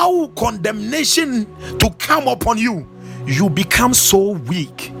allow condemnation to come upon you, you become so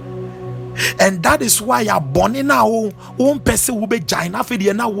weak. And that is why you are born in now. Because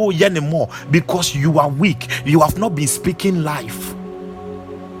you are weak. You have not been speaking life.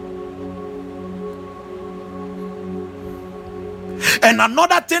 And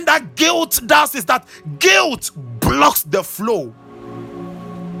another thing that guilt does is that guilt blocks the flow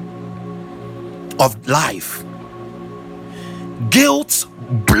of life. Guilt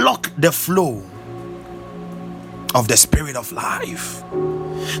block the flow of the spirit of life.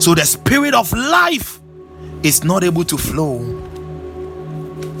 So the spirit of life is not able to flow.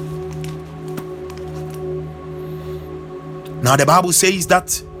 Now the Bible says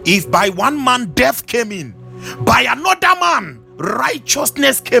that if by one man death came in, by another man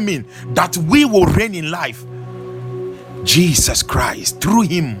righteousness came in, that we will reign in life. Jesus Christ, through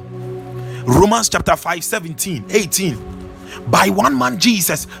him. Romans chapter 5, 17, 18. By one man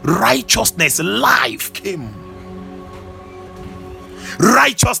Jesus, righteousness, life came.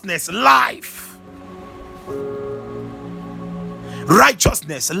 Righteousness, life.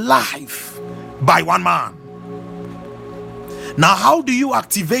 Righteousness, life. By one man. Now, how do you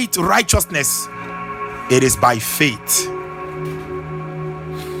activate righteousness? It is by faith.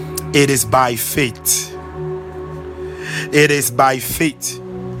 It is by faith. It is by faith.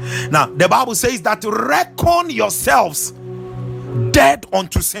 Now, the Bible says that reckon yourselves dead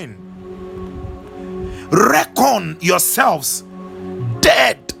unto sin. Reckon yourselves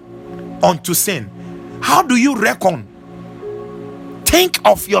dead unto sin. How do you reckon? Think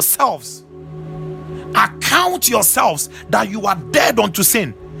of yourselves. Account yourselves that you are dead unto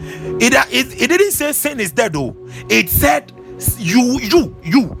sin. It didn't say sin is dead, though. It said you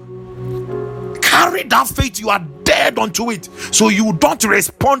carry that faith. You are dead unto it, so you don't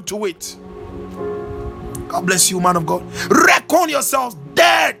respond to it. God bless you, man of God. Reckon yourselves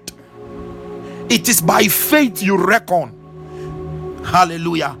dead. It is by faith you reckon.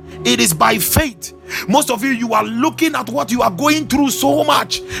 Hallelujah. It is by faith. Most of you are looking at what you are going through so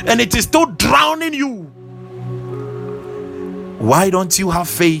much, and it is still drowning you. Why don't you have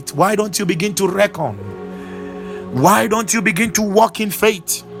faith? Why don't you begin to reckon? Why don't you begin to walk in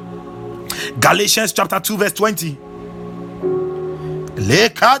faith? Galatians chapter 2 verse 20.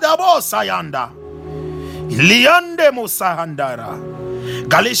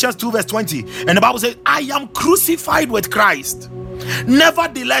 Galatians 2 verse 20. And the Bible says, I am crucified with Christ.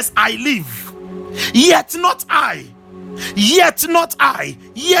 Nevertheless I live. Yet not I. Yet not I.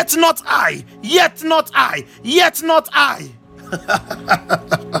 Yet not I. Yet not I. Yet not I.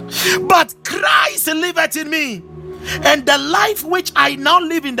 But Christ liveth in me, and the life which I now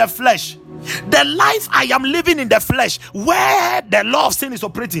live in the flesh, the life I am living in the flesh, where the law of sin is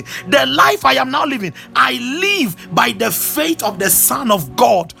operating, the life I am now living, I live by the faith of the Son of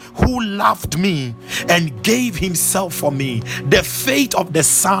God who loved me and gave himself for me. The faith of the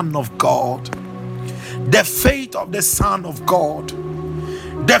Son of God. The faith of the Son of God.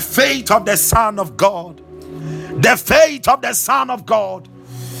 The faith of the Son of God. The faith of the Son of God.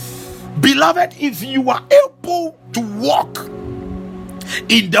 Beloved, if you are able to walk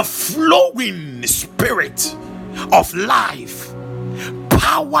in the flowing spirit of life,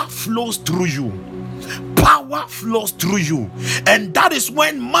 power flows through you. Power flows through you. And that is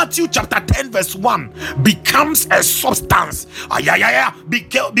when Matthew chapter 10 verse 1 becomes a substance.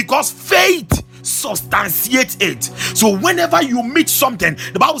 Because faith substantiates it. So whenever you meet something,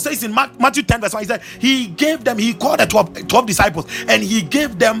 the Bible says in Matthew 10 verse 1, he said he called the 12 disciples, and he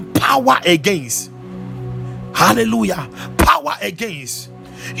gave them power against. Hallelujah. Power against.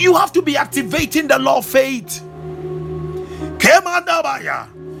 You have to be activating the law of faith.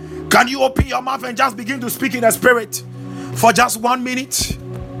 Can you open your mouth and just begin to speak in the spirit for just 1 minute?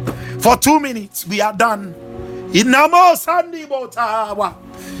 For 2 minutes, we are done. Inamo sandi botawa.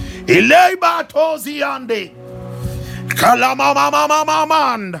 Ileba toziande.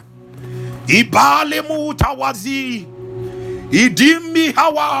 Kalamamamamamamand. Ibale mutawazi. Idimbi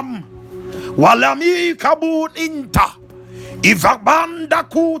hawam. Walami kabun inta. Ivabanda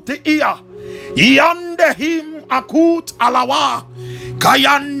kut iya. Yande him akut alawa.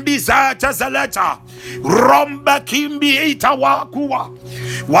 Kayandi zata zaleta. Romba kimbi itawakuwa.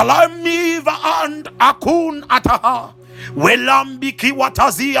 Walamiva and akun ataha. Welambi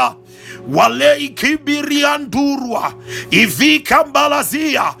kiwatazia. Walei kibiriandurwa. Ivika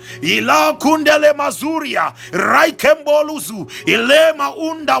mbalazia. Ila kundele mazuria. Raikemboluzu. Ile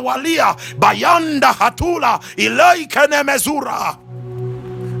maunda walia. Bayanda hatula. Ile kene mezura.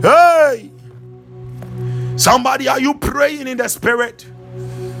 Hey! Somebody, are you praying in the spirit?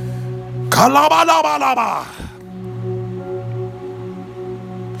 Kalabalabalaba.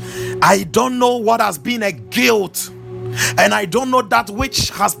 I don't know what has been a guilt, and I don't know that which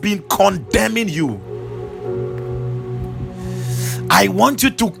has been condemning you. I want you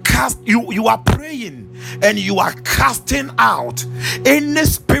to cast, you are praying and you are casting out any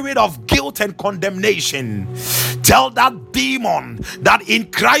spirit of guilt and condemnation. Tell that demon that in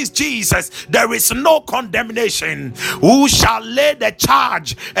Christ Jesus there is no condemnation. Who shall lay the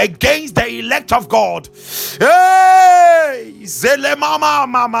charge against the elect of God? Hey, Zele mama,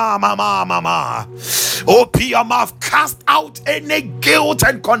 mama, mama, mama. Open your mouth, cast out any guilt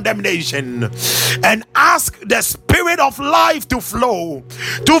and condemnation, and ask the spirit of life to flow.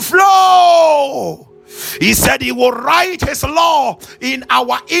 To flow. He said he will write his law in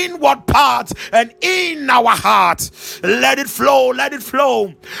our inward parts and in our hearts. Let it flow, let it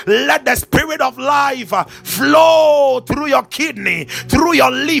flow. Let the spirit of life flow through your kidney, through your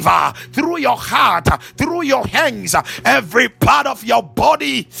liver, through your heart, through your hands, every part of your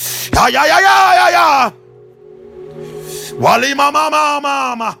body. Wali mama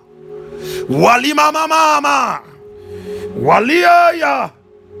mama, wali mama mama, wali ya.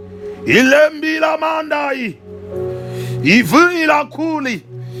 Ilembila mandai Ivila kuli.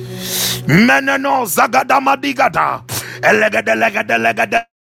 Meneno zagada madigada. Elegede legede legede.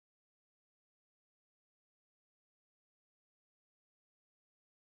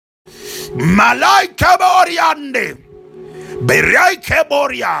 Malai keboriande. Beriai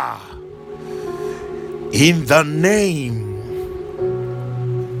keboria. In the name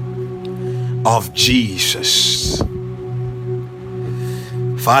of Jesus.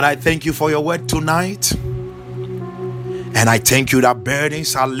 Father, I thank you for your word tonight. And I thank you that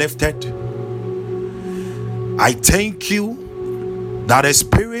burdens are lifted. I thank you that the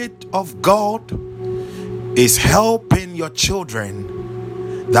Spirit of God is helping your children,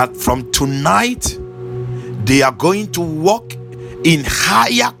 that from tonight they are going to walk in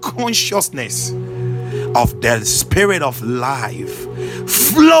higher consciousness of the Spirit of life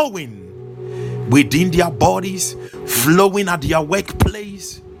flowing within their bodies, flowing at their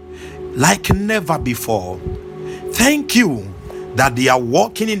workplace like never before. Thank you that they are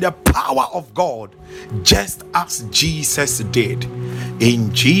walking in the power of God just as Jesus did.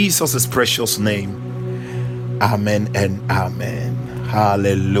 In Jesus' precious name, amen and amen.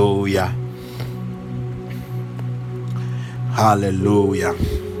 Hallelujah. Hallelujah.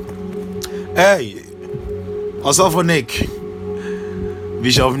 Hey, also for Nick,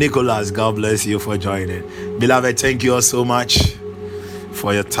 Bishop Nicholas, God bless you for joining. Beloved, thank you all so much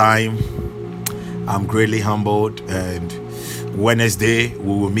for your time. I'm greatly humbled, and Wednesday we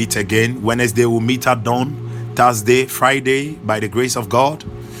will meet again. Wednesday we'll meet at dawn. Thursday, Friday, by the grace of God.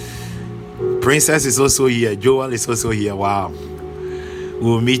 Princess is also here. Joel is also here. Wow.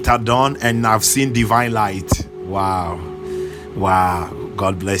 We'll meet at dawn, and I've seen divine light. Wow. Wow.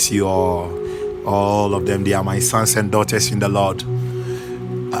 God bless you all. All of them, they are my sons and daughters in the Lord.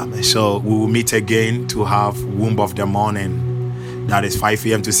 So we will meet again to have Womb of the Morning. That is 5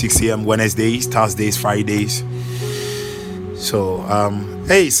 a.m. to 6 a.m. Wednesdays, Thursdays, Fridays. So,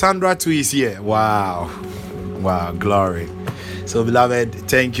 hey, Sandra too is here. Wow. Wow, glory. So, beloved,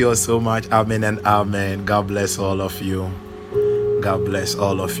 thank you all so much. Amen and amen. God bless all of you. God bless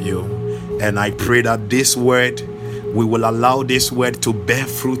all of you. And I pray that this word, we will allow this word to bear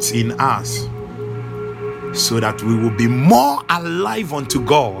fruits in us, so that we will be more alive unto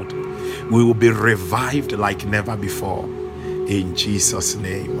God. We will be revived like never before. In Jesus'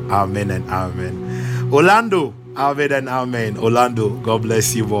 name. Amen and amen. Orlando, amen and amen. Orlando, God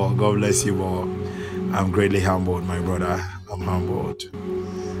bless you all. God bless you all. I'm greatly humbled, my brother. I'm humbled.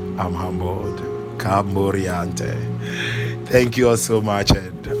 I'm humbled. Kamboriante. Thank you all so much,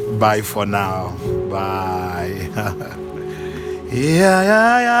 and bye for now. Bye.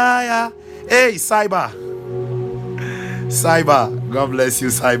 Yeah. Hey, Cyber, God bless you,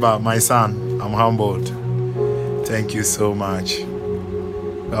 Cyber, my son. I'm humbled. Thank you so much.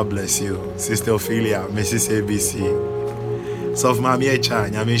 God bless you, Sister Ophelia, Mrs. ABC. So,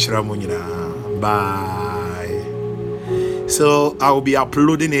 bye. So I will be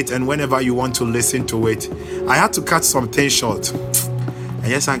uploading it, and whenever you want to listen to it, I had to cut something short. And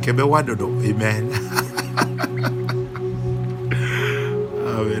yes, amen.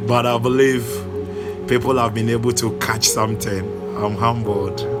 But I believe people have been able to catch something. I'm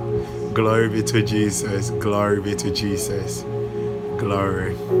humbled. Glory be to Jesus. Glory be to Jesus.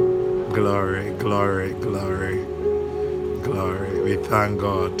 Glory. Glory. Glory. Glory. Glory. We thank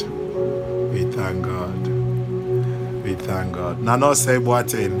God. We thank God. We thank God. Nano say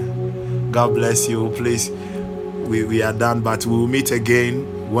Boatin. God bless you. Please, we are done, but we will meet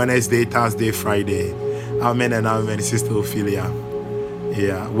again Wednesday, Thursday, Friday. Amen and amen, Sister Ophelia.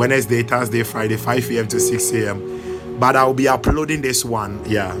 Yeah, Wednesday, Thursday, Friday, 5 a.m. to 6 a.m. But I'll be uploading this one.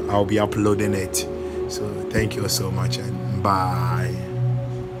 Yeah, I'll be uploading it. So thank you so much, and bye.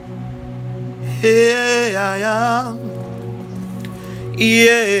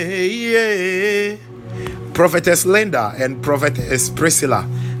 Yeah. Prophetess Linda and Prophetess Priscilla,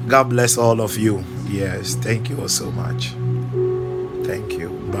 God bless all of you. Yes, thank you all so much. Thank you.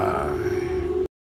 Bye.